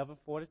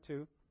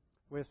 11:42,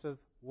 where it says,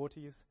 woe to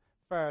you,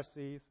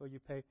 Pharisees, for you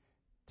pay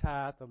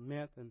tithe of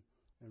mint and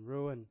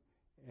rue and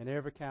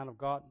every kind of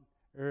garden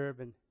herb,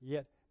 and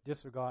yet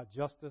disregard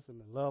justice and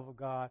the love of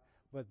God.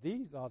 But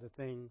these are the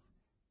things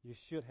you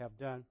should have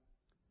done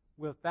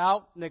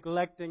without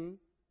neglecting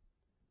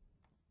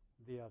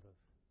the others.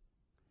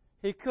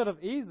 He could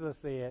have easily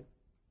said,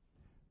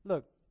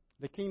 look,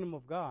 the kingdom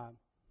of God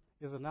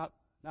is not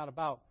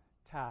about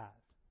tithes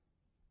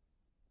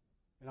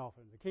and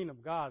offering. The kingdom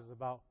of God is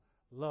about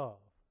love.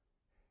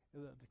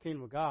 The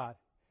kingdom of God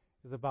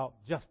is about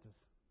justice.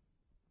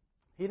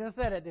 He didn't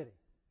say that, did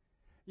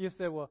he? You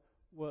say, well,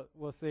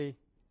 see,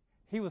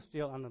 he was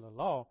still under the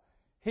law.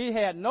 He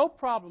had no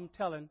problem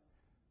telling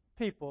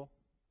people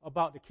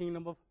about the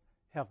kingdom of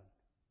heaven.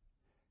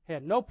 He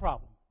had no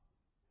problem.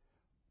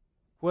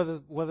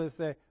 Whether they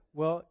say,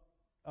 well,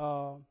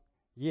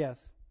 yes,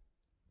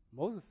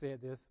 Moses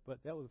said this, but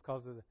that was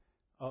because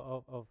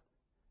of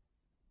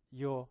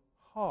your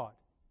heart.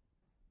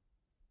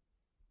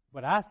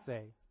 But I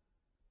say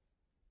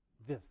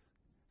this.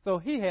 So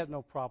he had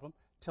no problem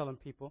telling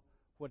people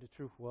what the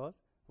truth was,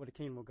 what the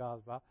kingdom of God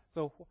was about.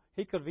 So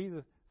he could have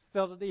either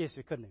settled the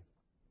issue, couldn't he?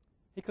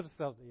 He could have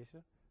settled the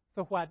issue.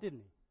 So why didn't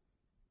he?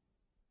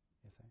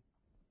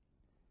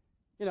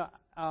 You know,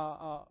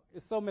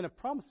 there's so many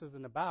promises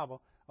in the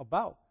Bible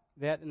about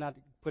that, and I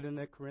put in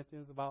the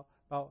Corinthians about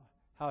how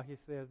he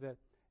says that,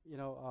 you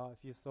know,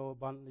 if you sow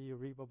abundantly, you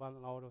reap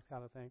abundantly, all those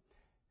kind of things.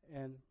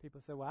 And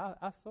people say, well,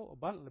 I sow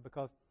abundantly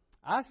because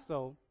I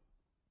sow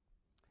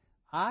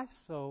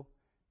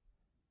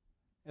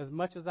as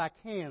much as I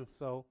can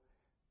sow,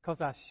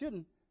 because I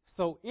shouldn't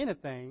sow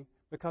anything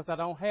because I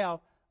don't have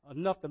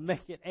enough to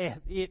make it as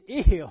it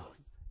is.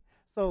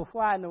 So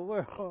why in the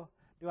world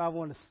do I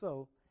want to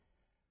sow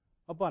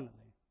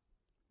abundantly?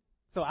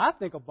 So I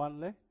think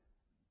abundantly.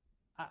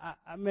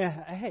 I mean,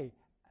 hey,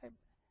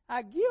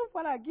 I give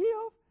what I give,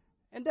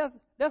 and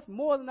that's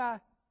more than I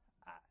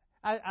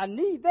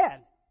need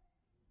that.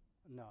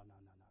 No.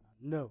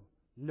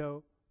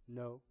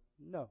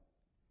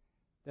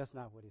 That's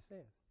not what he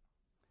says.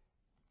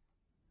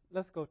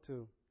 Let's go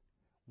to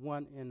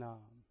one in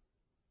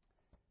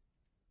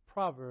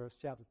Proverbs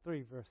chapter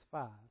 3, verse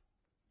 5.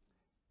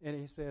 And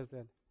he says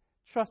that,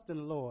 trust in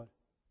the Lord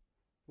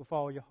with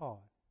all your heart.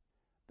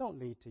 Don't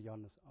lean to your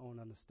own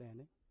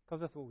understanding,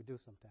 because that's what we do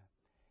sometimes.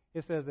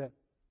 It says that,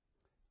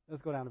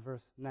 let's go down to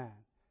verse 9.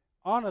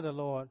 Honor the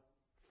Lord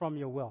from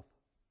your wealth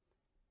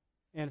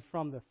and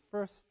from the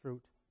first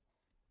fruit,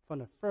 from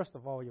the first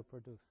of all your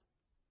produce.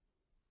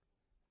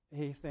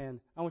 He's saying,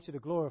 I want you to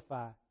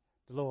glorify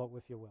the Lord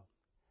with your wealth.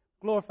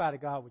 Glorify the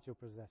God with your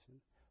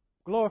possessions.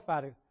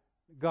 Glorify the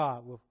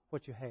God with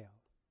what you have.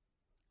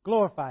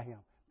 Glorify Him.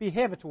 Be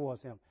heavy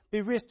towards Him.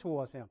 Be rich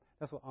towards Him.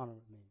 That's what honor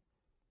means.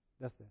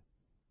 That's the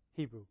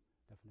Hebrew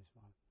definition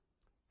of honor.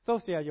 So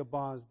shall your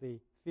barns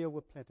be filled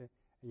with plenty,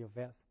 and your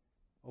vats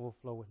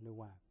overflow with new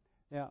wine.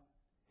 Now,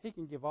 He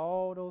can give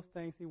all those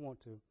things He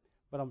wants to,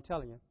 but I'm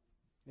telling you,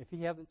 if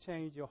He hasn't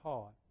changed your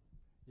heart,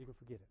 you can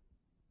forget it.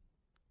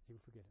 You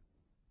can forget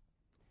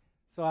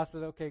it. So I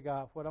said, okay,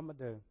 God, what I'm going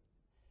to do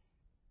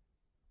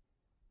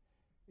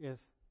is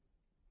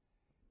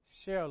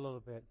share a little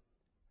bit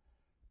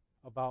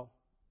about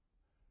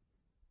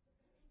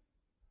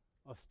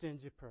a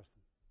stingy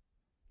person.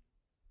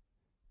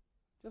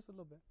 Just a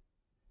little bit.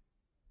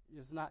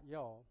 It's not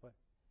y'all, but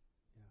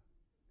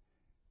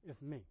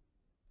it's me.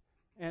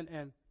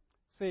 And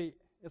see,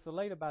 it's a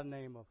lady by the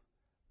name of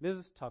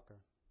Mrs. Tucker.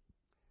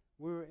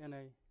 We were in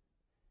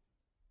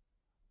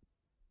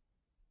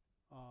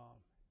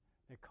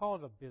they call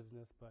it a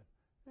business, but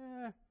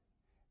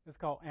it's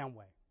called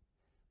Amway.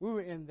 We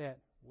were in that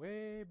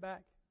way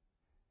back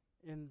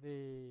in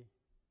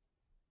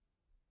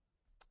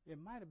it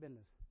might have been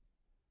the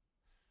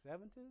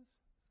 70s,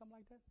 something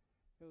like that.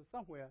 It was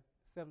somewhere,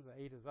 70s or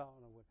 80s, I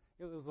don't know what.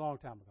 It was a long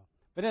time ago.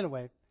 But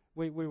anyway,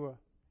 we were,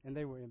 and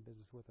they were in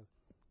business with us.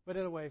 But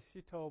anyway,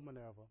 she told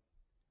Minerva,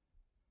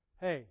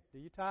 hey, do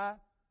you tithe?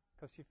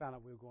 Because she found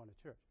out we were going to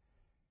church.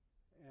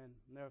 And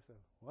Minerva said,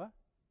 what?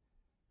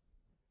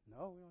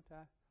 No, we don't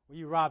tithe. Well,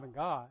 you robbing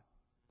God.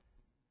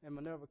 And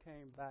Minerva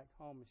came back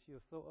home, and she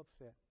was so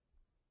upset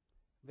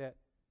that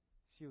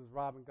she was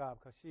robbing God,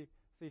 because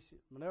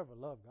Minerva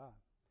loved God.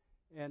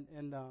 And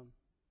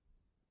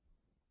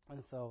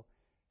so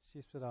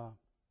she said,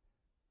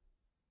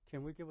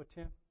 can we give a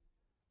 10th?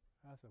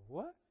 I said,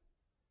 what?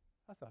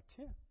 I said,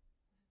 10th?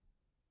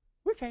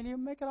 We can't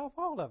even make it off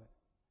all of it.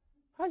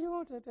 How you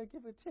want to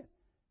give a 10th?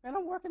 Man,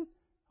 I'm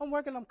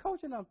working, I'm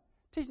coaching, I'm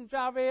teaching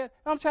driver ed,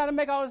 I'm trying to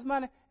make all this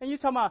money, and you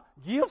talking about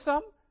give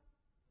something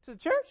to the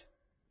church?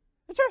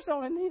 The church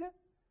don't need it.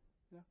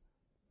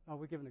 No,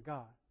 we're giving to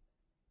God.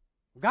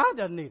 God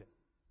doesn't need it.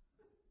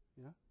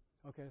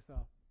 Okay,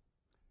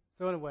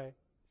 so anyway,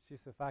 she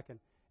said,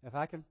 if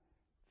I can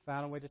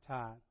find a way to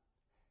tithe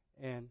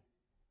and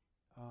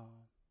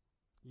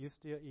you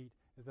still eat,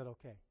 is that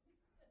okay?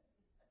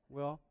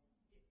 Well,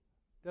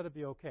 that'll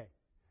be okay.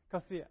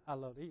 Because, see, I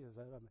love to eat.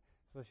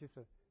 So she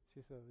said,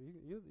 you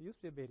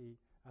still be able to eat.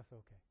 I said,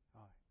 okay,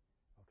 all right,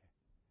 okay.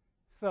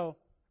 So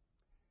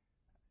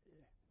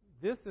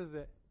this is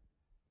an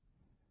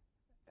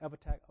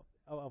appetite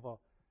of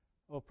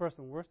a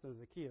person worse than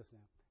Zaccheus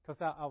now.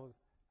 Because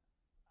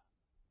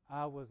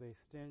I was a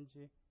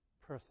stingy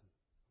person,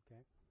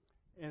 okay?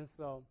 And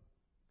so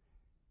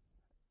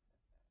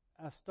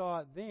I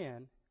started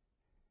then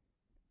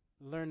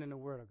learning the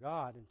Word of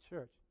God in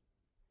church.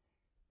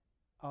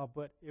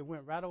 But it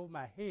went right over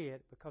my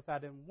head because I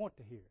didn't want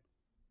to hear it.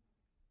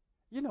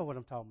 You know what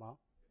I'm talking about.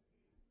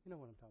 You know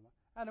what I'm talking about.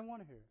 I didn't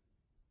want to hear it.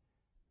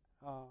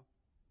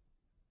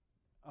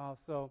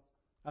 So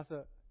I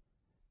said,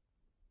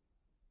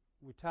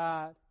 we're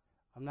tired.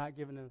 I'm not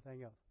giving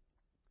anything else.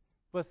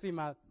 But see,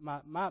 my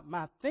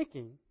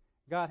thinking,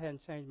 God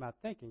hadn't changed my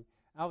thinking.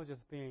 I was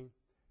just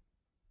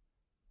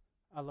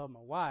I love my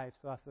wife,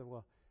 so I said,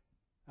 well,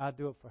 I'll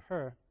do it for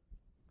her.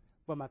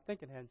 But my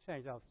thinking hadn't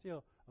changed. I was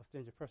still a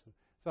stingy person.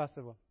 So I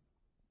said, well,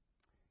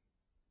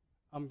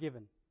 I'm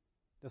giving.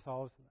 That's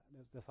all that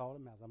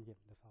matters. I'm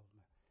giving. That's all that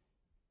matters.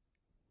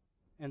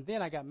 And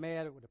then I got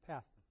mad with the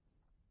pastor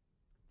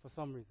for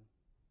some reason.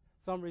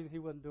 Some reason he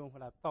wasn't doing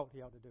what I thought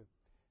he ought to do.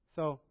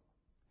 So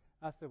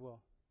I said, well,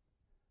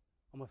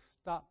 I'm going to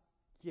stop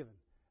giving.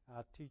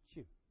 I'll teach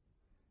you.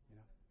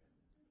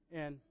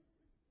 And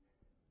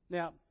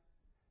now,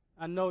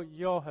 I know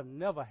y'all have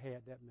never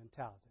had that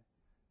mentality.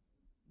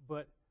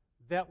 But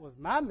that was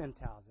my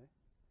mentality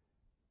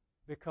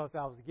because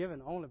I was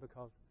giving only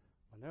because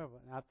Minerva,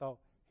 and I thought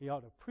he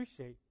ought to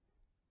appreciate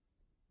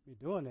me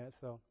doing that.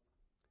 So,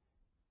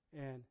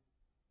 and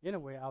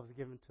anyway, I was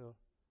giving to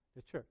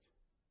the church.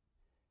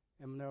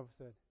 And Minerva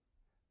said,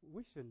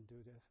 we shouldn't do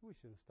this. We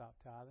shouldn't stop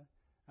tithing.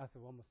 I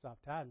said, well, I'm going to stop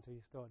tithing until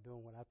you start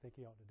doing what I think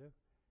you ought to do.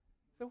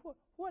 So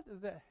what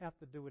does that have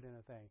to do with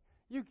anything?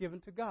 You're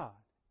giving to God.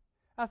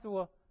 I said,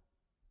 well,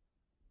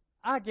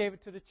 I gave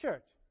it to the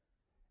church.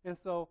 And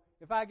so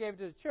if I gave it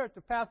to the church,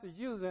 the pastor's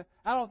using it.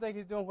 I don't think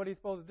he's doing what he's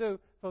supposed to do.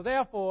 So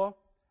therefore,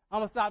 I'm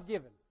going to stop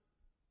giving.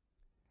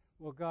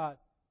 Well, God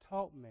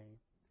taught me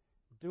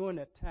during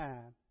that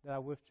time that I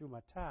withdrew my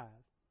tithes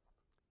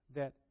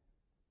that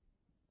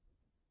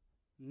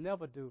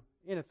never do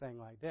anything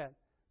like that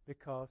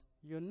because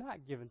you're not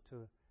giving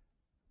to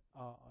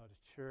the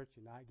church.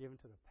 You're not giving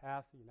to the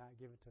pastor. You're not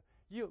giving to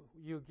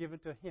you're giving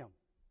to him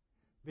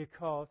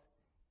because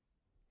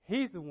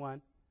he's the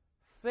one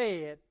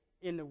said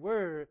in the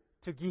word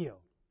to give.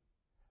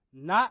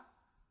 Not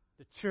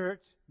the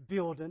church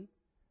building,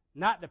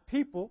 not the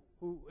people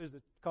who is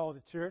called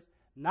the church,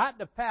 not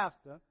the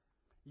pastor.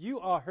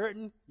 You are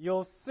hurting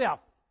yourself.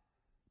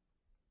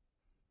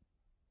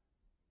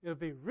 It'll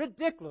be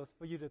ridiculous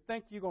for you to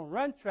think you're going to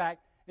run track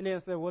and then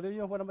say, well, you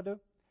know what I'm going to do?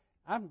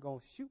 I'm going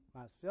to shoot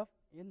myself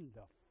in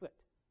the foot.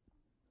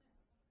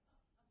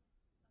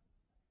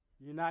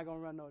 You're not going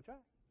to run no track.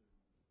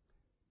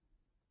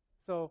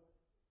 So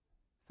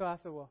I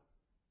said, well,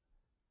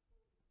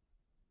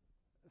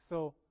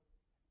 so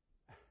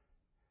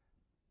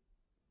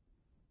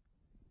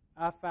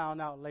I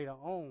found out later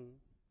on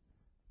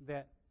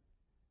that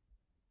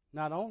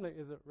not only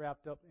is it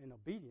wrapped up in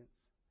obedience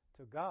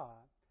to God,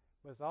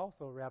 but it's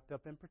also wrapped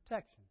up in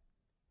protection.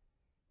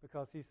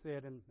 Because he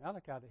said in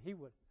Malachi that he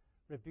would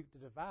rebuke the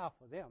devourer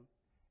for them.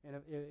 And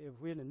if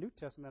we're in the New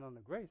Testament on the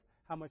grace,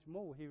 how much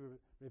more will he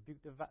rebuke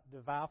the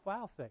devourer for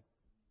our sake?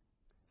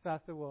 So I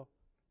said, well,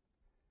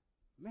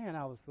 man,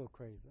 I was so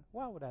crazy.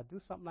 Why would I do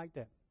something like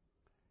that?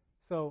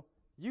 So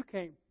you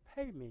can't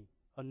pay me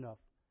enough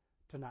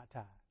to not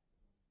tithe.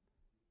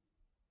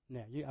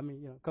 Now,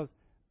 because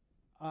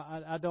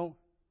I don't.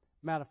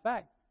 Matter of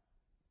fact,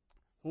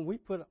 when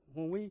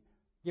we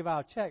give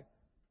our check,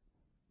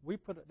 we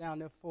put it down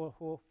there for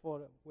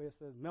where it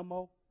says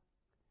memo,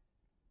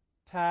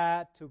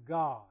 tithe to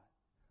God,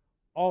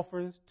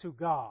 offerings to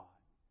God.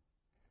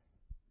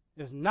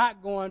 It's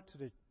not going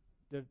to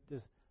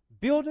this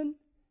building.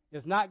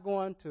 It's not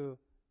going to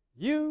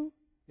you.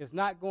 It's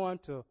not going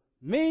to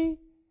me.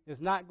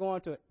 It's not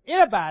going to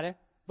anybody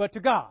but to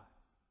God.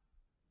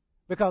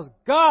 Because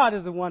God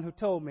is the one who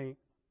told me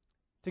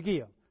to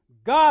give.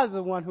 God is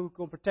the one who's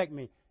going to protect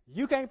me.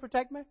 You can't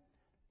protect me.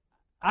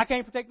 I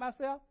can't protect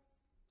myself.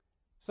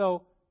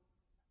 So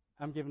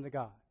I'm giving to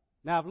God.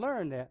 Now I've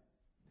learned that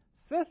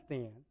since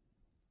then,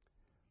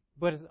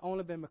 but it's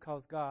only been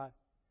because God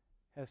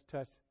has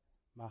touched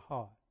my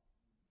heart.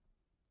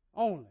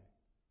 Only.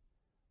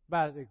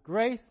 By the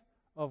grace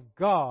of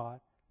God,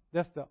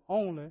 that's the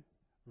only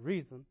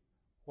reason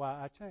why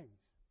I changed.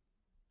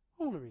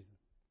 Only reason.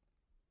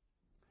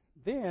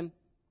 Then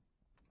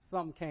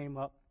something came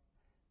up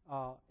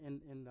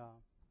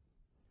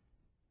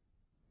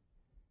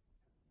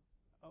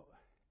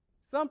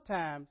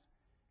sometimes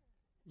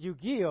you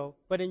give,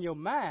 but in your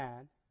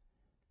mind,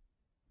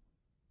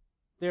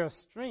 there are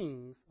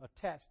strings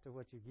attached to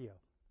what you give.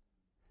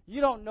 You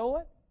don't know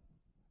it,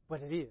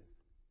 but it is.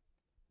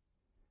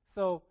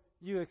 So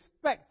you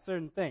expect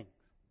certain things.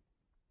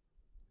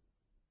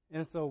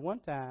 And so one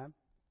time,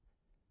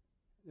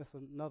 this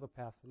is another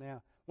pastor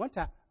now, one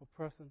time a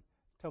person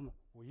told me,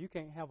 well, you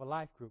can't have a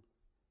life group.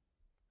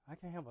 I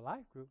can't have a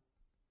life group.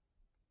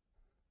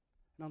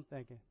 And I'm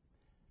thinking,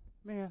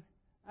 man,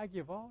 I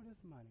give all this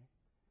money,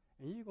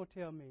 and you're going to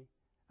tell me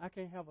I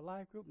can't have a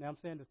life group? Now, I'm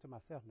saying this to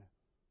myself now.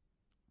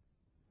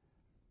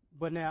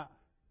 But now,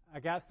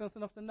 I got sense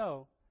enough to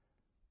know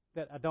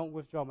that I don't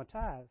withdraw my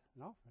tithes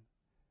and offering.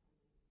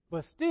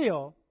 But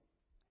still,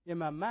 in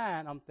my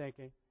mind, I'm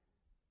thinking,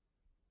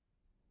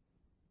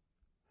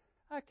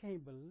 I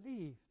can't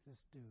believe this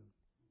dude.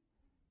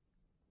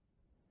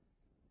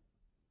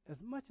 As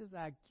much as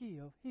I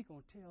give, he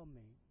going to tell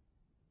me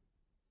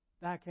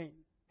that I can't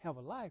have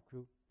a life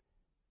group.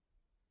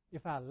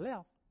 If I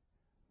left,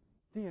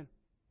 then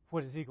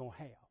what is he going to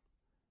have?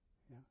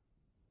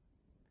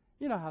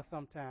 You know how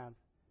sometimes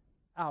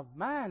our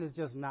mind is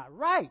just not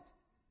right.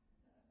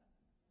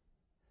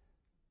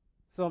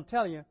 So I'm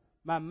telling you,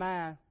 my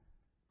mind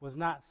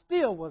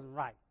still wasn't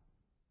right.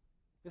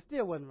 It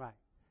still wasn't right.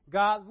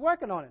 God's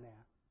working on it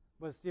now,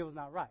 but it still was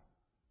not right.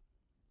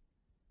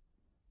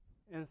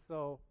 And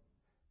so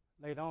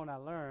later on I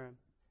learned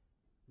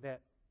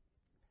that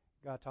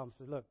God told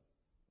me, look,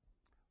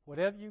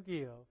 whatever you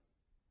give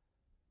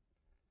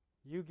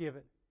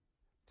it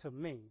to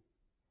me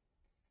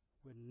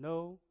with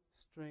no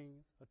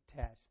strings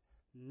attached,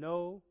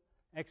 no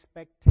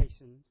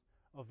expectations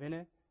of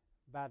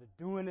anybody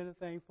doing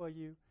anything for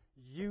you.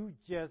 You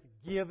just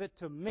give it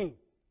to me.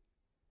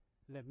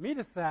 Let me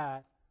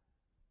decide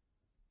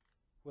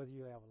whether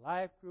you have a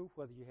life group,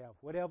 whether you have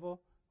whatever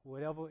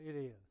it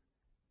is.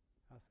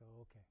 I said,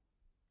 okay.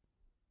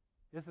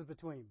 This is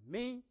between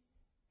me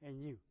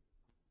and you.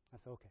 I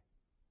said, okay.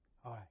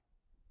 All right.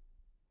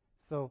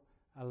 So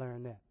I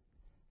learned that.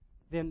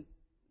 Then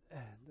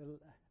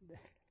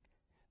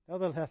the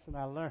other lesson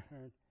I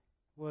learned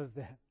was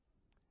that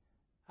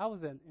I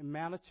was in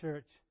Manor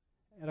Church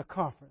at a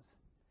conference,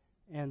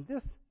 and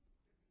this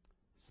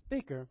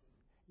speaker,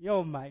 you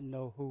all might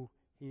know who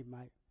he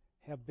might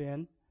have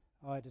been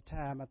at the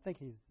time. I think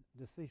he's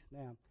deceased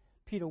now.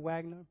 Peter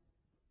Wagner.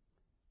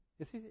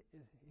 He's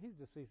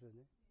deceased, isn't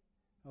he?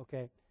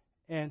 Okay.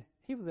 And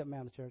he was at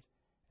Manor Church,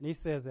 and he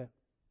says that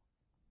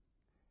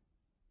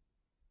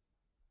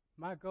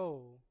my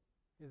goal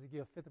is to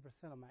give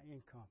 50% of my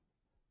income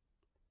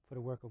for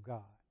the work of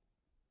God.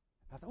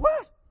 I said,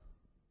 what?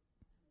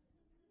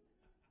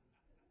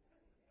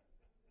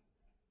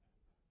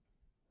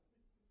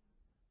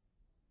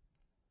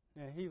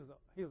 And he was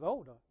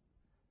older.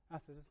 I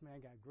said, this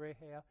man got gray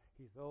hair.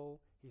 He's old.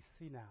 He's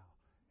senile.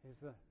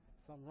 There's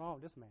something wrong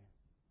with this man.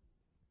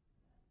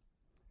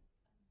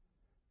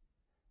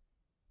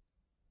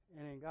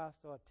 And then God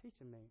started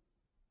teaching me,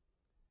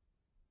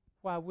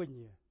 why wouldn't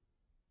you?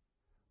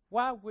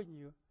 Why wouldn't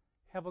you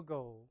have a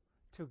goal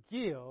to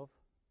give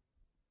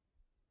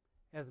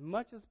as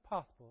much as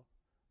possible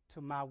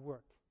to my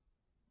work?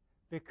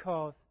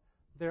 Because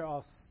there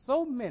are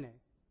so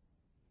many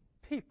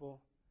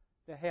people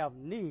that have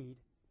need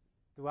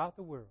throughout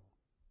the world.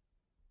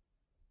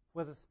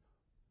 Whether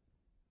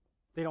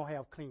they don't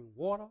have clean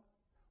water,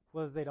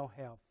 whether they don't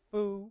have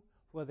food,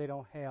 whether they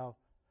don't have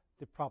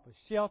the proper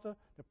shelter,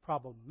 the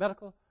proper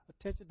medical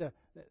attention.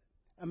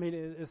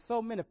 There's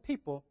so many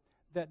people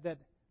that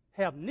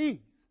have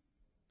needs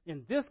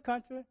in this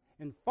country,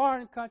 in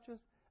foreign countries.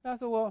 And I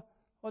said, well,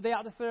 they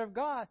ought to serve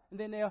God, and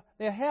then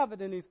they'll have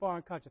it in these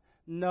foreign countries.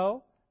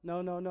 No.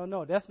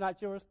 That's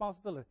not your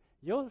responsibility.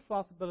 Your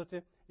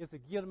responsibility is to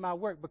give them my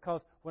work,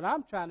 because what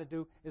I'm trying to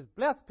do is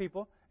bless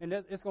people, and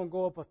it's going to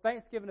go up for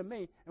Thanksgiving to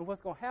me. And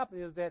what's going to happen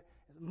is that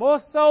more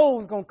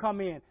souls going to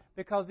come in,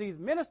 because these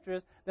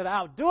ministers that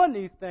are out doing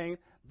these things,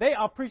 they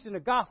are preaching the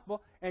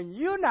gospel, and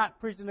you're not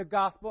preaching the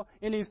gospel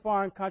in these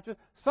foreign countries.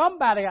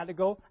 Somebody got to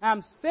go.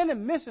 I'm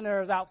sending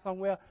missionaries out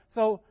somewhere,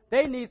 so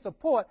they need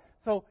support.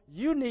 So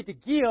you need to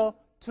give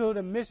to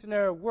the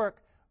missionary work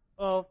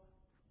of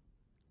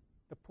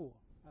the poor.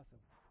 I said,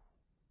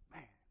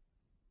 man.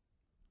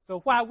 So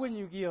why wouldn't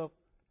you give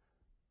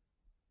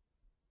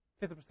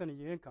 50% of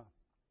your income?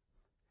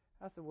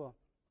 I said, well,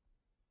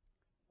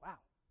 wow.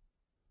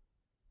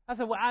 I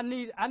said, well, I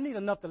need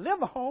enough to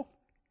live on.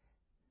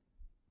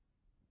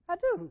 I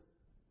do.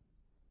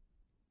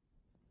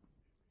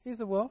 He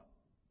said, well,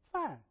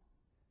 fine.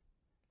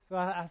 So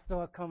I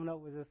started coming up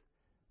with this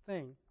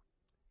thing.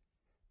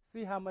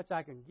 See how much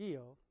I can give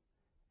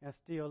and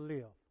still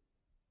live.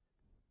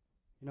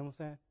 You know what I'm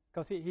saying?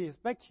 Because he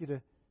expects you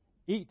to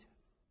eat,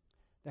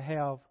 to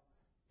have,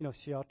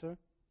 shelter,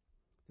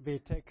 to be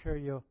able to take care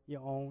of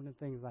your own and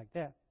things like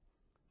that.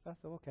 So I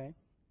said, okay.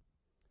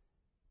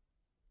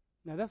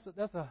 Now that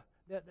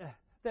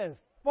is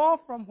far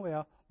from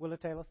where Willie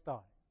Taylor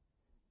started.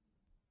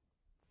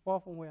 Far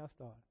from where I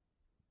started.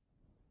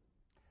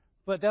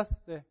 But that's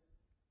the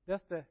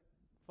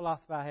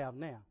philosophy I have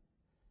now.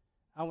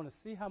 I want to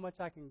see how much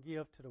I can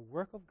give to the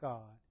work of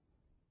God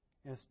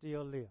and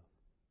still live.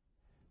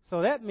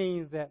 So that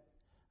means that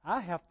I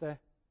have to,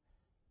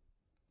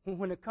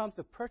 when it comes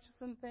to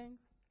purchasing things,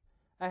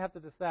 I have to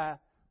decide,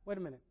 wait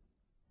a minute,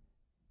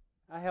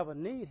 I have a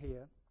need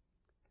here,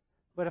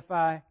 but if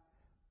I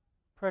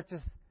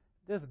purchase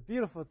this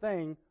beautiful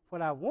thing,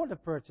 what I want to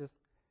purchase,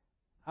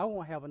 I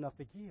won't have enough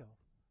to give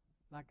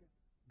like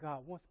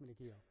God wants me to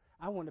give.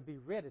 I want to be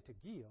ready to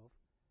give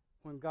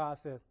when God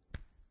says,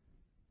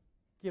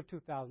 give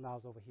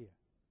 $2,000 over here.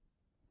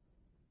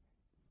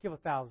 Give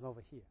 $1,000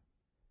 over here.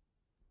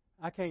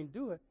 I can't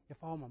do it if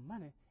all my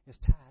money is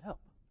tied up.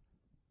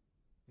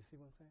 You see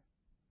what I'm saying?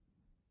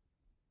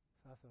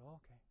 So I said,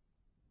 okay.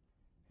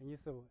 And you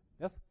say, well,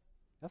 that's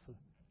a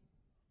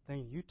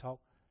thing you talk.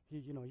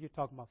 You're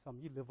talking about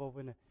something. You live over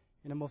in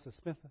the most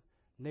expensive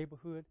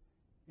neighborhood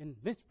in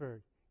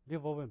Lynchburg.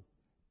 Live over in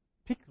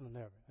Peekland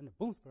area, in the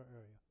Boonesboro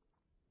area.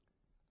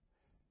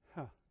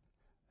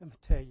 Let me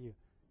tell you,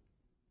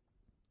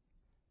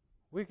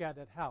 we got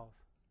that house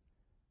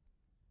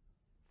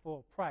for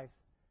a price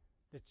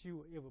that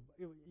you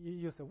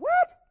say,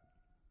 what?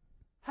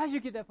 How did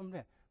you get that from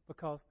there?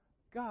 Because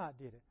God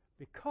did it.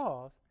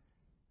 Because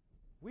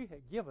we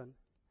had given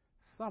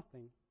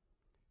something.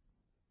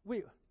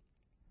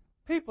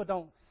 People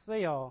don't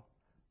sell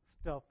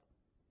stuff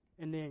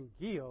and then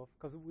give,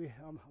 because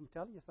I'm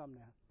telling you something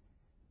now.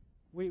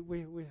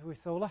 We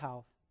sold a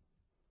house,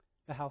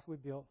 the house we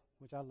built,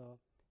 which I love.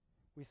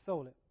 We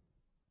sold it.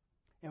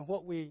 And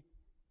what we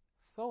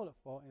sold it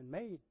for and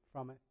made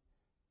from it,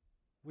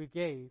 we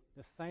gave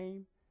the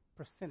same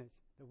percentage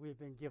that we had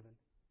been given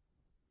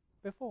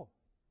before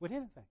with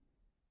anything.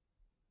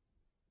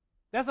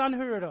 That's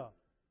unheard of.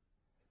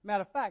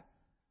 Matter of fact,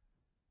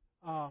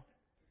 the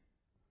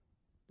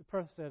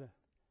person said,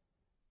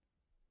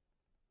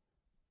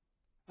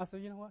 I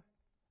said, you know what?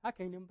 I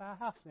can't even buy a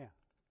house now.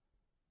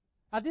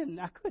 I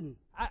couldn't.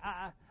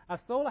 I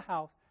sold a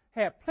house,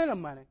 had plenty of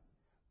money,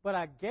 but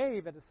I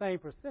gave at the same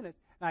percentage,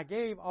 and I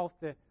gave off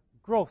the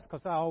gross,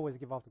 because I always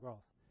give off the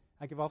gross.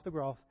 I give off the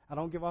gross. I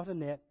don't give off the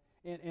net.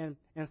 And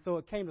so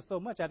it came to so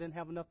much I didn't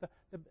have enough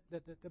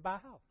to buy a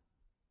house.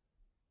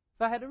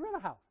 So I had to rent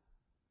a house.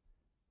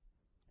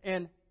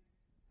 And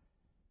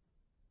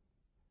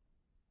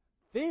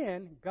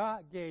then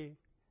God gave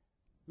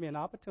me an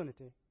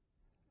opportunity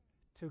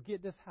to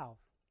get this house,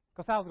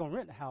 because I was going to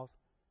rent the house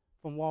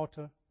from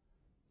Walter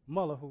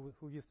Muller, who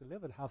used to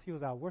live in the house. He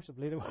was our worship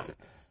leader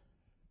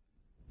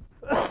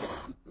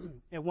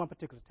at one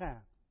particular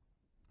time.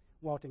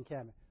 Walter and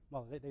Cameron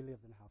Muller, they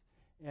lived in the house.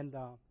 And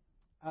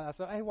I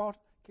said, hey, Walter,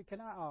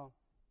 can I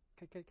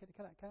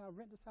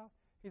rent this house?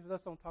 He said,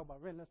 let's don't talk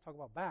about renting, let's talk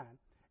about buying.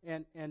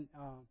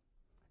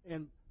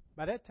 And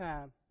by that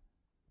time,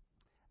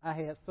 I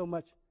had so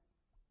much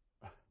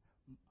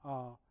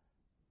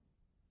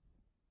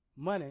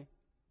money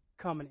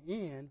coming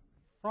in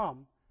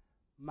from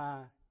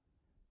my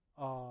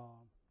what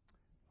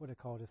do they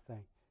call this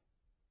thing?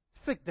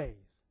 Sick days.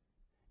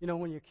 You know,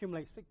 when you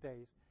accumulate sick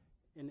days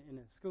in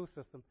the school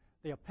system,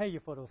 they'll pay you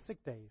for those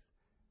sick days.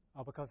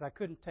 Because I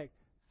couldn't take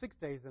 6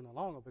 days any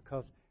longer,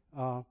 because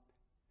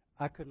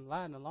I couldn't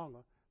lie any longer,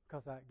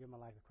 because I give my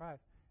life to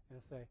Christ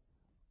and say,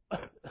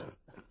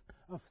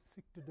 I'm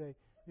sick today,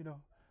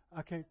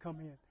 I can't come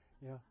in.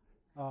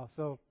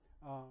 So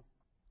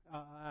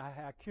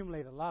I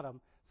accumulated a lot of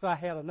them. So I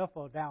had enough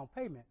for a down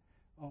payment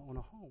on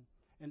a home.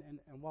 And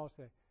Walt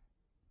said,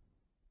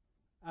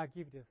 I'll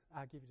give you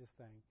this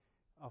thing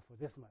for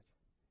this much.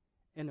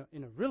 And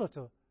the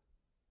realtor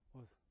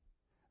was,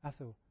 I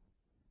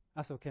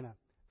said, can I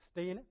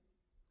stay in it?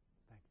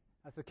 Thank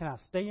you. I said, can I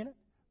stay in it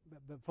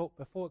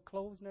before it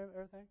closed and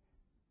everything?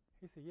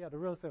 He said, yeah. The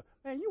realtor said,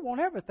 man, you want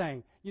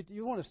everything.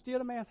 You want to steal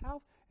the man's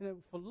house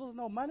for little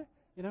no money?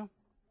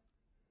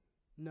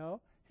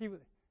 No.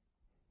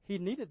 He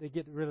needed to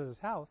get rid of his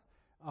house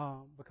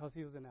because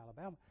he was in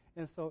Alabama.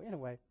 And so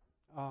anyway,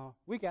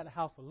 we got the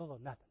house for little or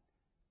nothing.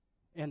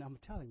 And I'm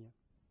telling you,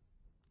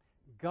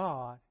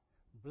 God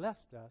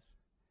blessed us.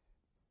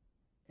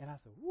 And I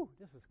said, whoo,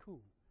 this is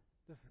cool.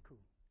 This is cool.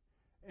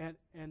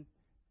 And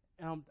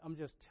I'm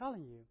just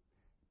telling you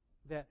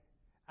that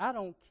I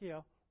don't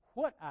care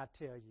what I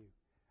tell you.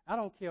 I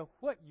don't care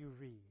what you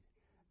read.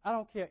 I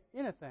don't care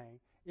anything.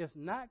 It's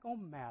not going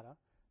to matter,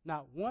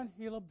 not one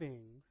hill of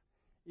beans,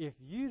 if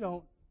you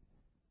don't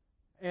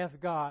ask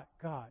God,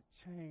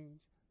 change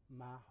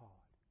my heart.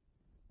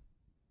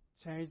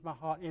 Change my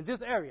heart in this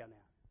area now.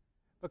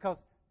 Because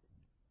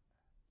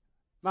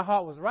my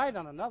heart was right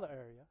on another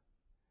area.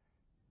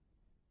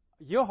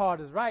 Your heart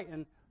is right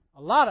in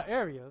a lot of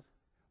areas,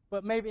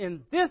 but maybe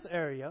in this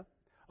area,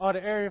 or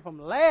the area from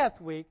last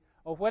week,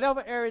 or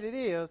whatever area it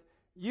is,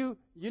 you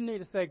need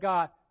to say,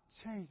 God,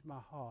 change my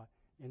heart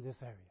in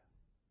this area.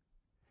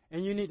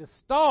 And you need to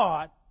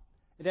start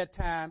at that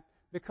time,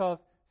 because,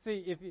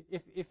 see,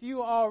 if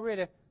you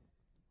already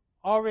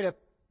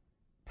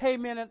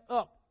paymented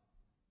up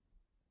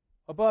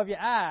above your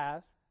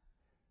eyes,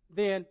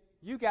 then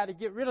you got to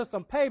get rid of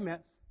some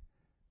payments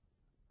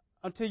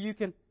until you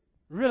can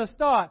really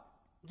start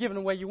giving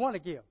the way you want to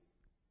give.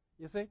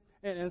 You see?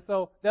 And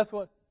so that's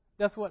what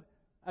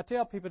I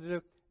tell people to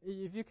do.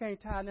 If you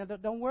can't tithe now,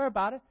 don't worry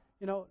about it.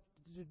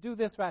 Do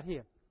this right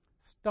here.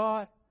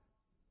 Start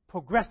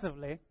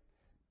progressively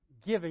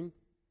giving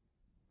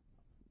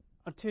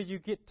until you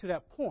get to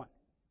that point.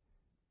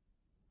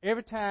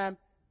 Every time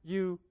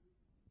you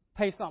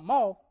pay something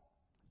off,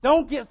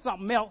 don't get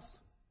something else.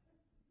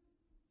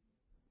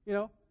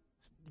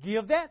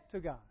 Give that to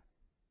God.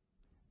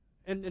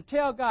 And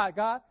tell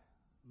God,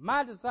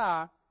 my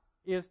desire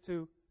is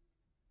to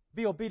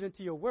be obedient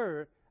to your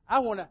word. I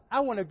want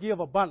to give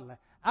abundantly.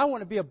 I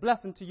want to be a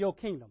blessing to your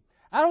kingdom.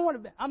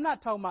 I'm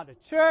not talking about the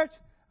church.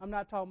 I'm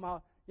not talking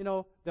about,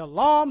 the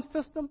alarm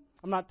system.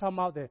 I'm not talking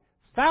about the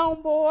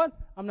soundboard.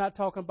 I'm not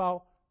talking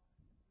about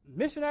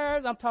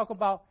missionaries. I'm talking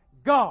about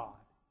God.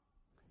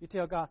 You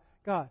tell God,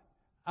 God,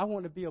 I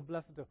want to be a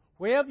blessing to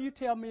wherever you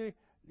tell me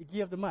to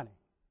give the money.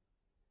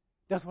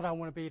 That's what I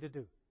want to be able to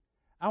do.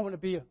 I want to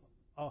be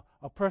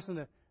a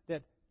person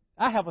that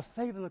I have a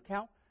savings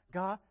account,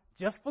 God,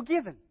 just for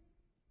giving.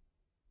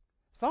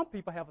 Some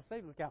people have a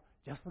savings account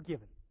just for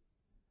giving.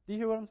 Do you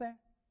hear what I'm saying?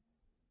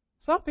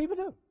 Some people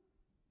do.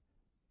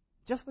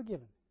 Just for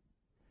giving.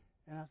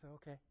 And I said,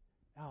 okay.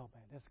 Oh,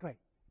 man, that's great.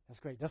 That's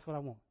great. That's what I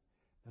want.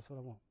 That's what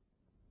I want.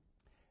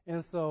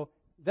 And so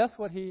that's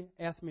what he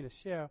asked me to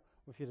share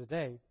with you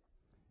today,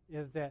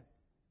 is that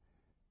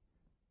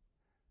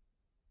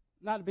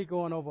not to be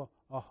going over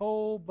a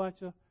whole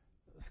bunch of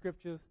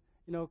scriptures,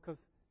 because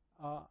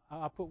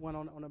I put one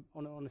on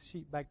the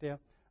sheet back there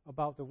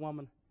about the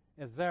woman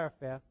at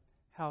Zarephath,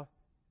 how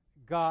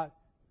God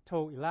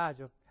told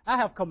Elijah, I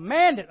have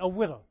commanded a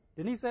widow.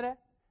 Didn't he say that?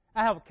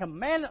 I have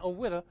commanded a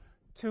widow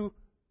to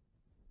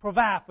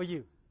provide for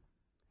you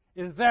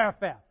in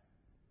Zarephath.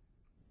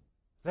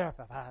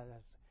 Zarephath.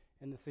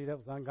 And see, that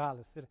was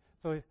ungodly city.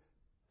 So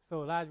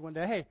Elijah one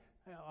day, hey,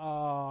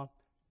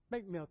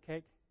 make me a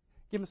cake.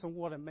 Give me some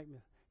water and make me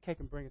a cake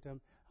and bring it to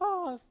him.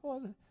 Oh, as far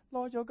as the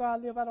Lord your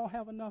God live, I don't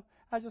have enough.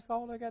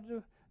 All I got to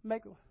do,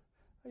 make,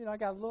 I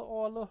got a little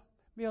oil, a little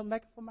meal,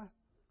 make it for my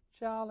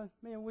child and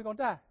me, and we're going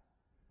to die.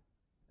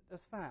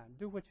 That's fine.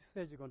 Do what you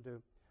said you're going to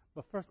do.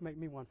 But first, make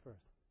me one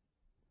first.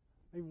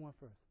 Make me one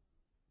first.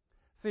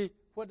 See,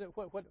 what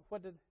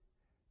did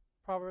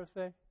Proverbs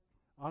say?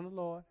 Honor the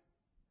Lord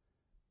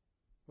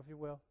with your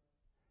will,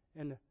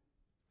 and the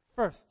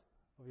first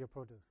of your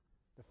produce.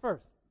 The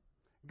first.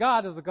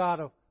 God is a God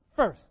of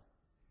first.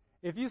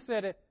 If you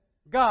said it,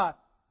 God,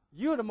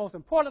 you're the most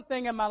important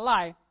thing in my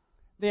life,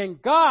 then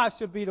God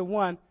should be the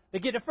one to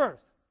get it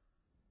first.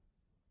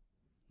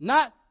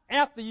 Not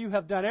after you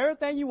have done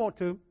everything you want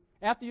to,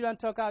 after you done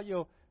took out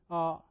your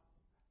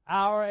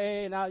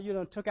IRA, and now you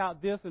done took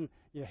out this and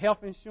your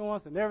health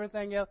insurance and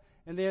everything else,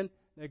 and then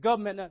the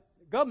government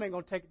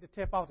going to take the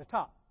tip off the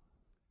top.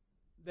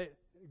 The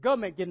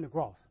government getting the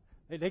gross.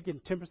 They getting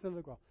 10% of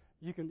the gross.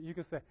 You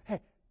can say, hey,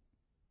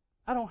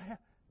 I don't have,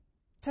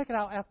 take it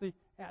out after,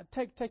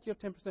 take your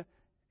 10%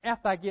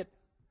 after I get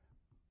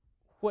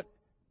what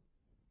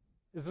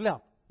is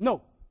left.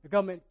 No, the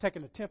government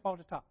taking the tip off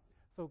the top.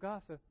 So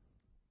God says,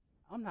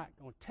 I'm not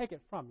going to take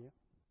it from you.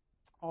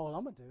 All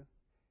I'm going to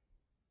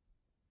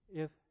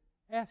do is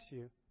ask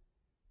you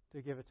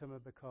to give it to me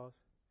because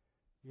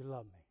you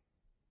love me.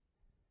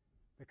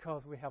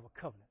 Because we have a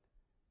covenant.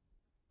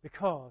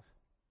 Because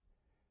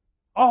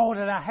all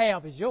that I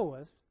have is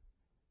yours.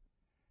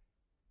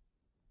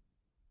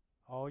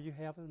 All you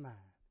have is mine.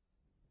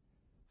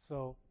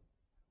 So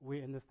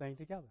we're in this thing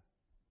together.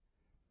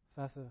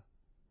 So I said,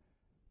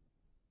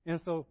 and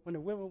so when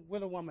the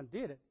widow woman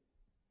did it,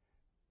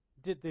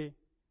 did the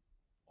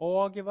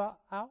oil give out?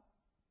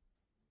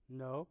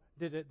 No.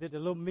 Did the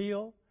little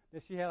meal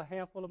that she had, a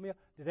handful of meal,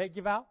 did that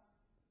give out?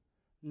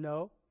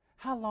 No.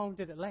 How long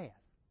did it last?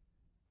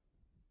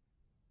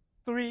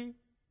 3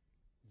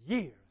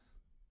 years.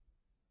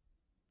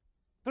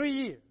 3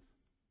 years.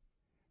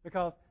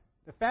 Because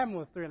the famine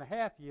was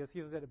 3.5 years.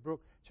 He was at the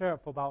brook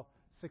cherub for about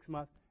 6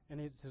 months, and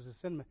he was a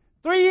cinnamon.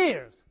 3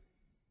 years.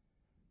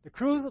 The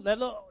cruise, the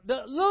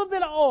little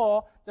bit of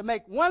oil to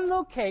make one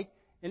little cake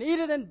and eat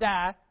it and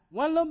die,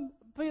 one little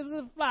piece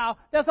of flour,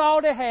 that's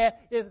all they had.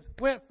 It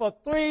went for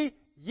 3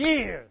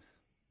 years.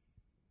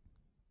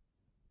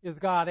 Is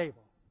God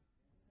able?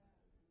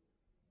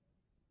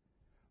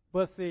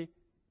 But see,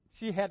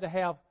 she had to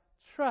have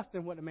trust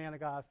in what the man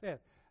of God said.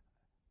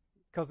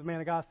 Because the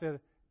man of God said,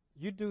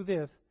 you do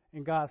this,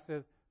 and God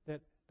says that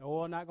the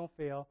oil not going to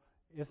fail,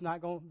 it's not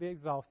going to be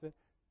exhausted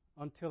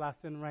until I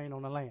send rain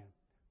on the land.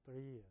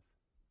 3 years.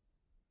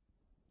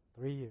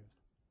 3 years.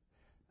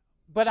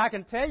 But I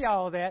can tell you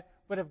all that,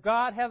 but if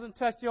God hasn't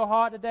touched your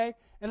heart today,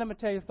 and let me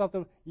tell you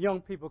something, young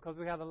people, because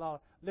we have a lot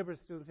of liberty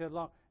students here,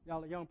 y'all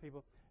are young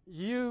people,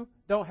 you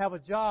don't have a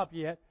job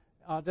yet.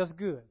 That's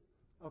good.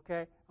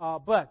 Okay?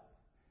 But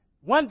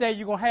one day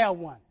you're going to have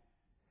one.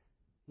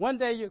 One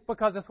day,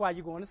 because that's why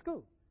you're going to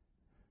school.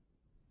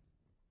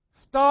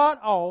 Start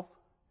off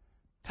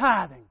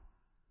tithing.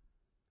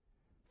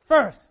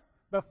 First,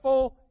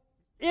 before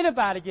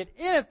anybody get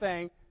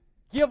anything,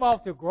 give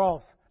off the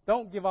gross.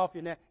 Don't give off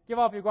your net. Give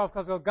off your gross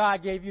because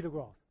God gave you the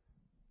gross.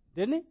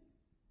 Didn't he?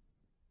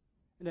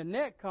 And the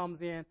net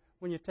comes in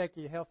when you take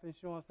your health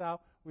insurance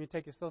out, when you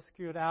take your Social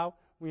Security out,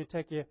 when you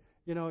take your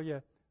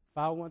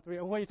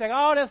 501(c)(3), when you take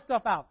all that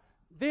stuff out.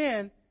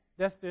 Then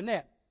that's the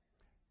net.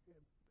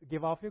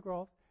 Give off your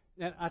gross.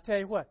 And I tell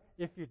you what,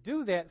 if you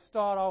do that,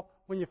 start off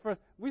when you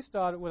first. We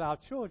started with our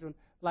children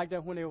like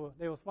that when they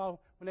were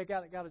small. When they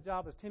got a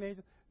job as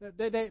teenagers,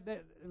 they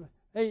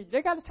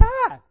got to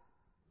tithe.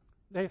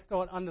 They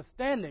start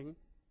understanding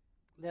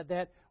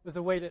that was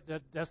the way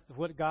that's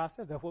what God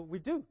said. That's what we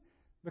do,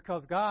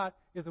 because God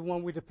is the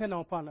one we depend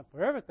on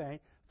for everything.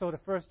 So the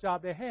first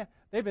job they had,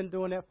 they've been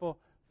doing that for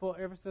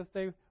ever since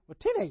they were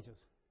teenagers.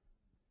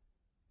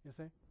 You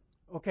see?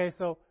 Okay,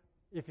 so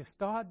if you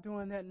start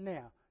doing that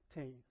now,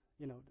 teens,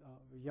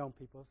 young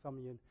people, some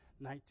of you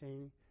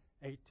 19,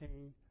 18,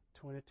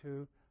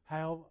 22,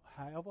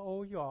 however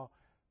old you are,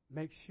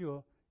 make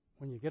sure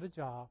when you get a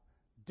job,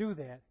 do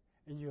that,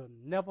 and you'll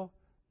never,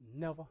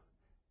 never,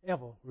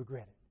 ever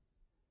regret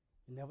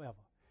it. Never, ever.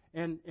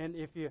 And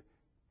if you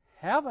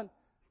haven't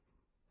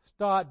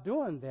started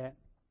doing that,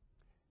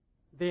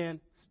 then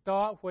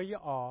start where you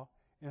are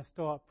and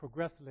start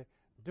progressively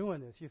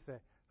doing this. You say,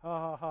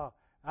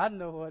 I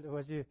know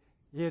what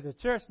the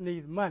church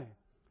needs money.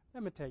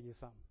 Let me tell you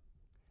something.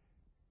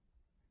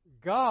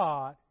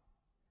 God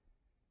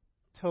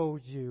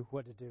told you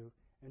what to do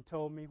and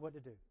told me what to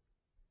do.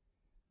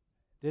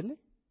 Didn't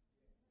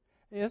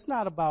he? It's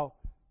not about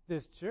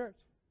this church,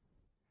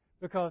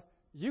 because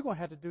you're going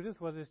to have to do this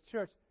whether this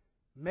church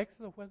makes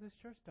it or whether this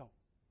church don't.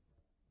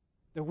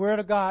 The Word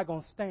of God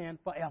going to stand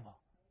forever.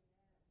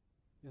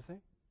 You see?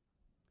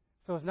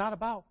 So it's not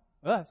about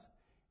us.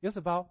 It's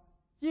about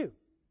you.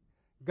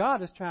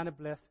 God is trying to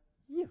bless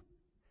you.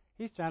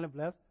 He's trying to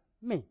bless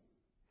me.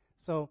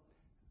 So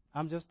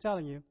I'm just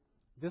telling you,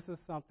 this is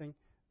something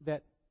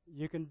that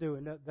you can do,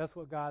 and that's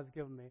what God's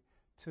given me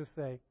to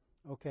say,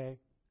 okay,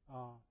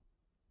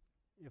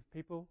 if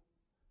people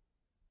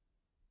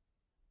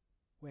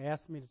will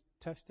ask me to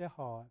touch their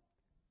heart,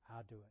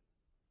 I'll do it.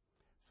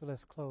 So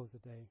let's close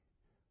today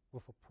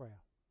with a prayer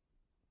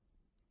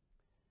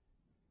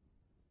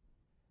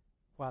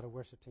while the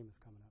worship team is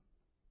coming up.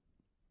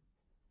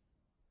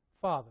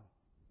 Father,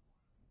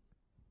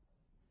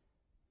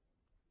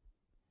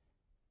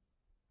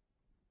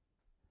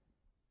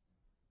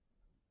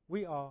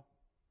 we are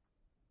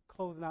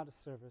closing out the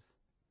service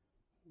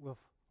with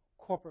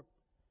corporate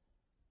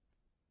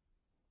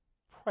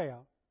prayer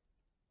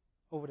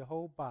over the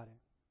whole body.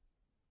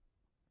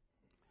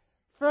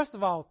 First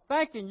of all,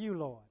 thanking you,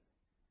 Lord,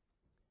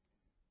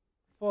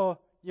 for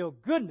your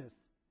goodness,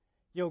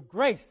 your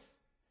grace,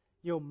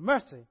 your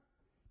mercy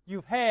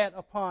you've had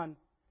upon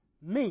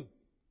me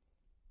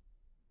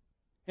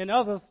and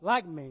others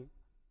like me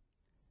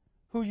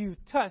who you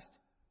touched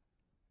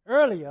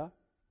earlier,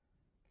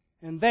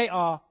 and they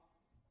are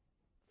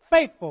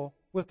faithful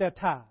with their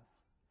tithes.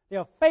 They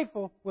are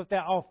faithful with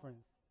their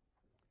offerings.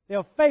 They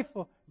are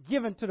faithful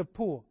giving to the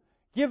poor,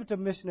 giving to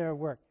missionary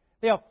work.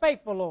 They are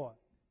faithful, Lord.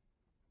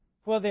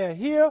 Whether they're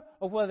here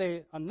or whether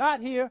they are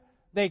not here,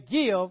 they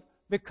give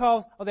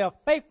because of their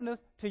faithfulness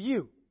to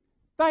you.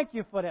 Thank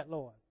you for that,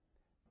 Lord,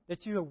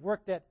 that you have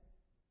worked that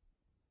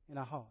in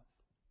our hearts.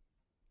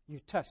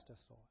 You touched us,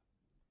 Lord.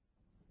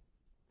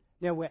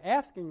 Now we're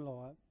asking,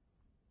 Lord,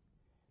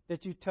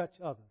 that you touch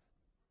others.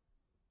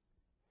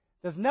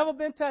 There's never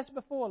been touched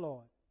before,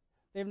 Lord.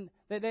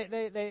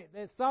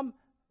 They some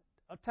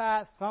are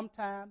tied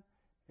sometimes,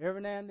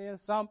 every now and then.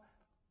 Some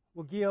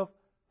will give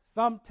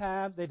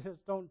sometimes. They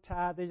just don't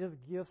tithe. They just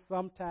give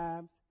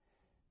sometimes.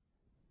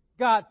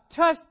 God,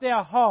 touch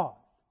their hearts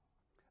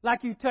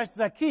like you touched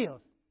Zaccheus.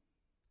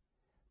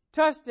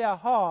 Touch their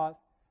hearts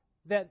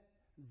that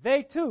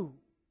they too,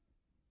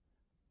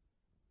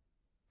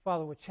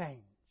 Father, will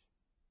change.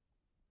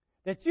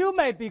 That you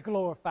may be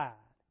glorified.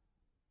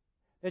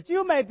 That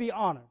you may be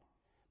honored.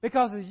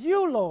 Because it's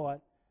you,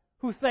 Lord,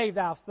 who saved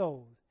our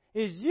souls.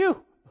 It's you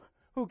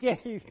who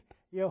gave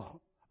your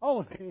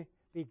only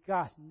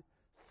begotten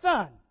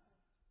Son.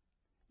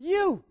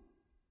 You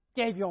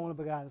gave your only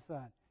begotten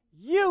Son.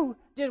 You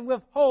didn't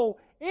withhold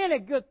any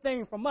good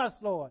thing from us,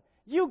 Lord.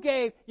 You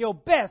gave your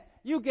best.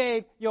 You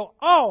gave your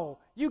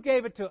all. You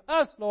gave it to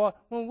us, Lord,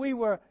 when we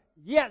were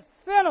yet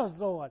sinners,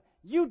 Lord.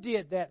 You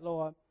did that,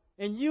 Lord.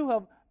 And you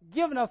have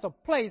given us a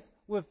place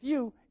with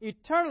you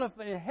eternally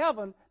in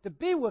heaven to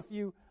be with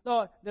you.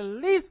 Lord, the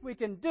least we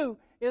can do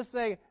is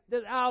say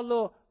that our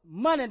little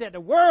money that the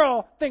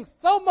world thinks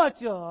so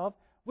much of,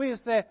 we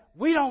say,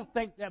 we don't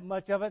think that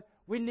much of it.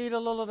 We need a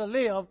little to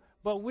live,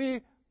 but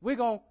we're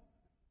going to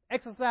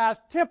exercise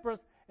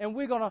temperance, and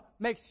we're going to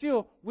make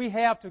sure we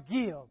have to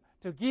give,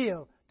 to give,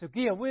 to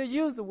give. We'll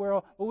use the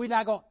world, but we're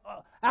not going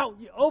to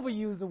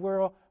overuse the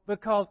world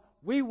because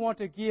we want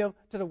to give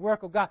to the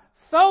work of God.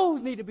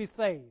 Souls need to be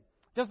saved.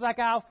 Just like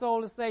our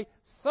soul is saved,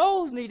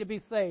 souls need to be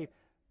saved.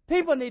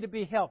 People need to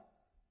be helped.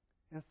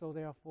 And so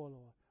therefore,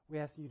 Lord, we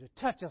ask you to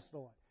touch us,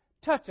 Lord.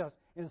 Touch us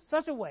in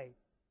such a way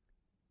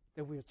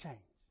that we'll change.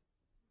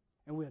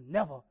 And we'll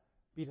never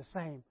be the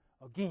same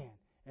again.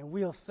 And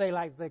we'll say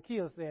like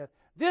Zaccheus says,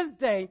 this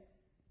day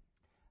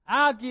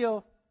I'll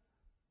give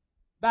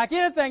back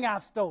anything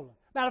I've stolen.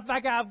 Matter of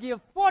fact, I'll give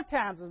 4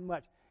 times as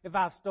much if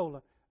I've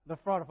stolen the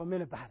fraud from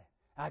anybody.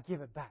 I'll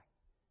give it back.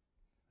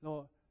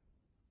 Lord,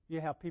 you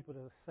have people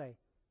to say,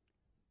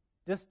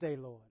 this day,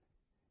 Lord,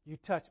 you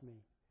touch me,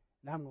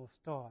 and I'm going to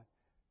start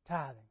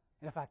tithing.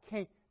 And if I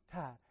can't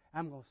tithe,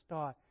 I'm going to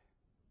start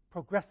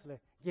progressively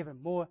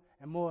giving more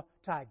and more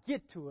till I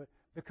get to it,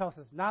 because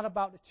it's not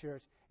about the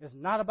church. It's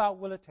not about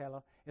Willie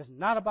Taylor. It's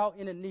not about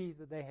any needs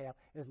that they have.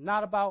 It's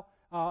not about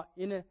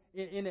in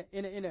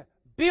a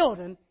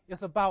building.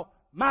 It's about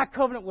my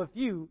covenant with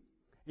you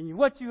and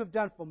what you have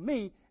done for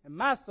me and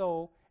my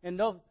soul, and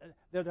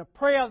the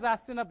prayers I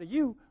send up to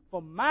you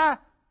for my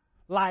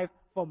life,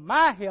 for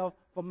my health,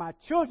 for my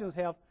children's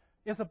health.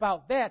 It's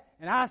about that.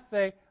 And I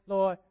say,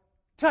 Lord,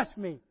 touch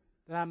me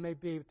that I may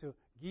be able to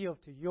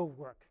give to your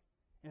work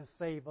and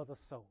save other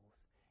souls.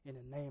 In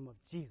the name of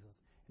Jesus.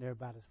 And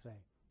everybody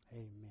say,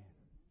 amen.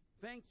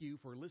 Thank you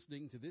for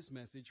listening to this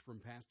message from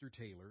Pastor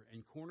Taylor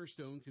and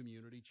Cornerstone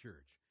Community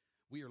Church.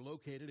 We are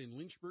located in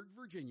Lynchburg,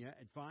 Virginia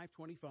at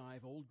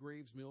 525 Old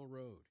Graves Mill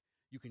Road.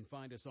 You can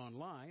find us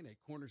online at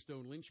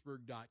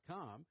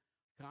cornerstonelynchburg.com,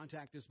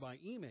 contact us by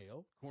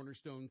email,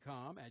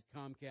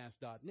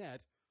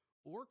 cornerstonecom@comcast.net,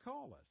 or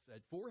call us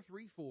at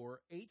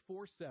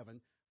 434-847-4796.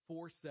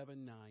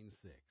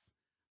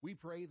 We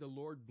pray the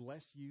Lord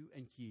bless you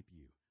and keep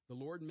you. The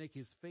Lord make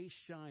his face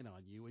shine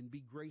on you and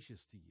be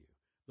gracious to you.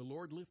 The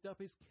Lord lift up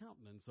his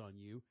countenance on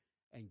you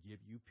and give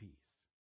you peace.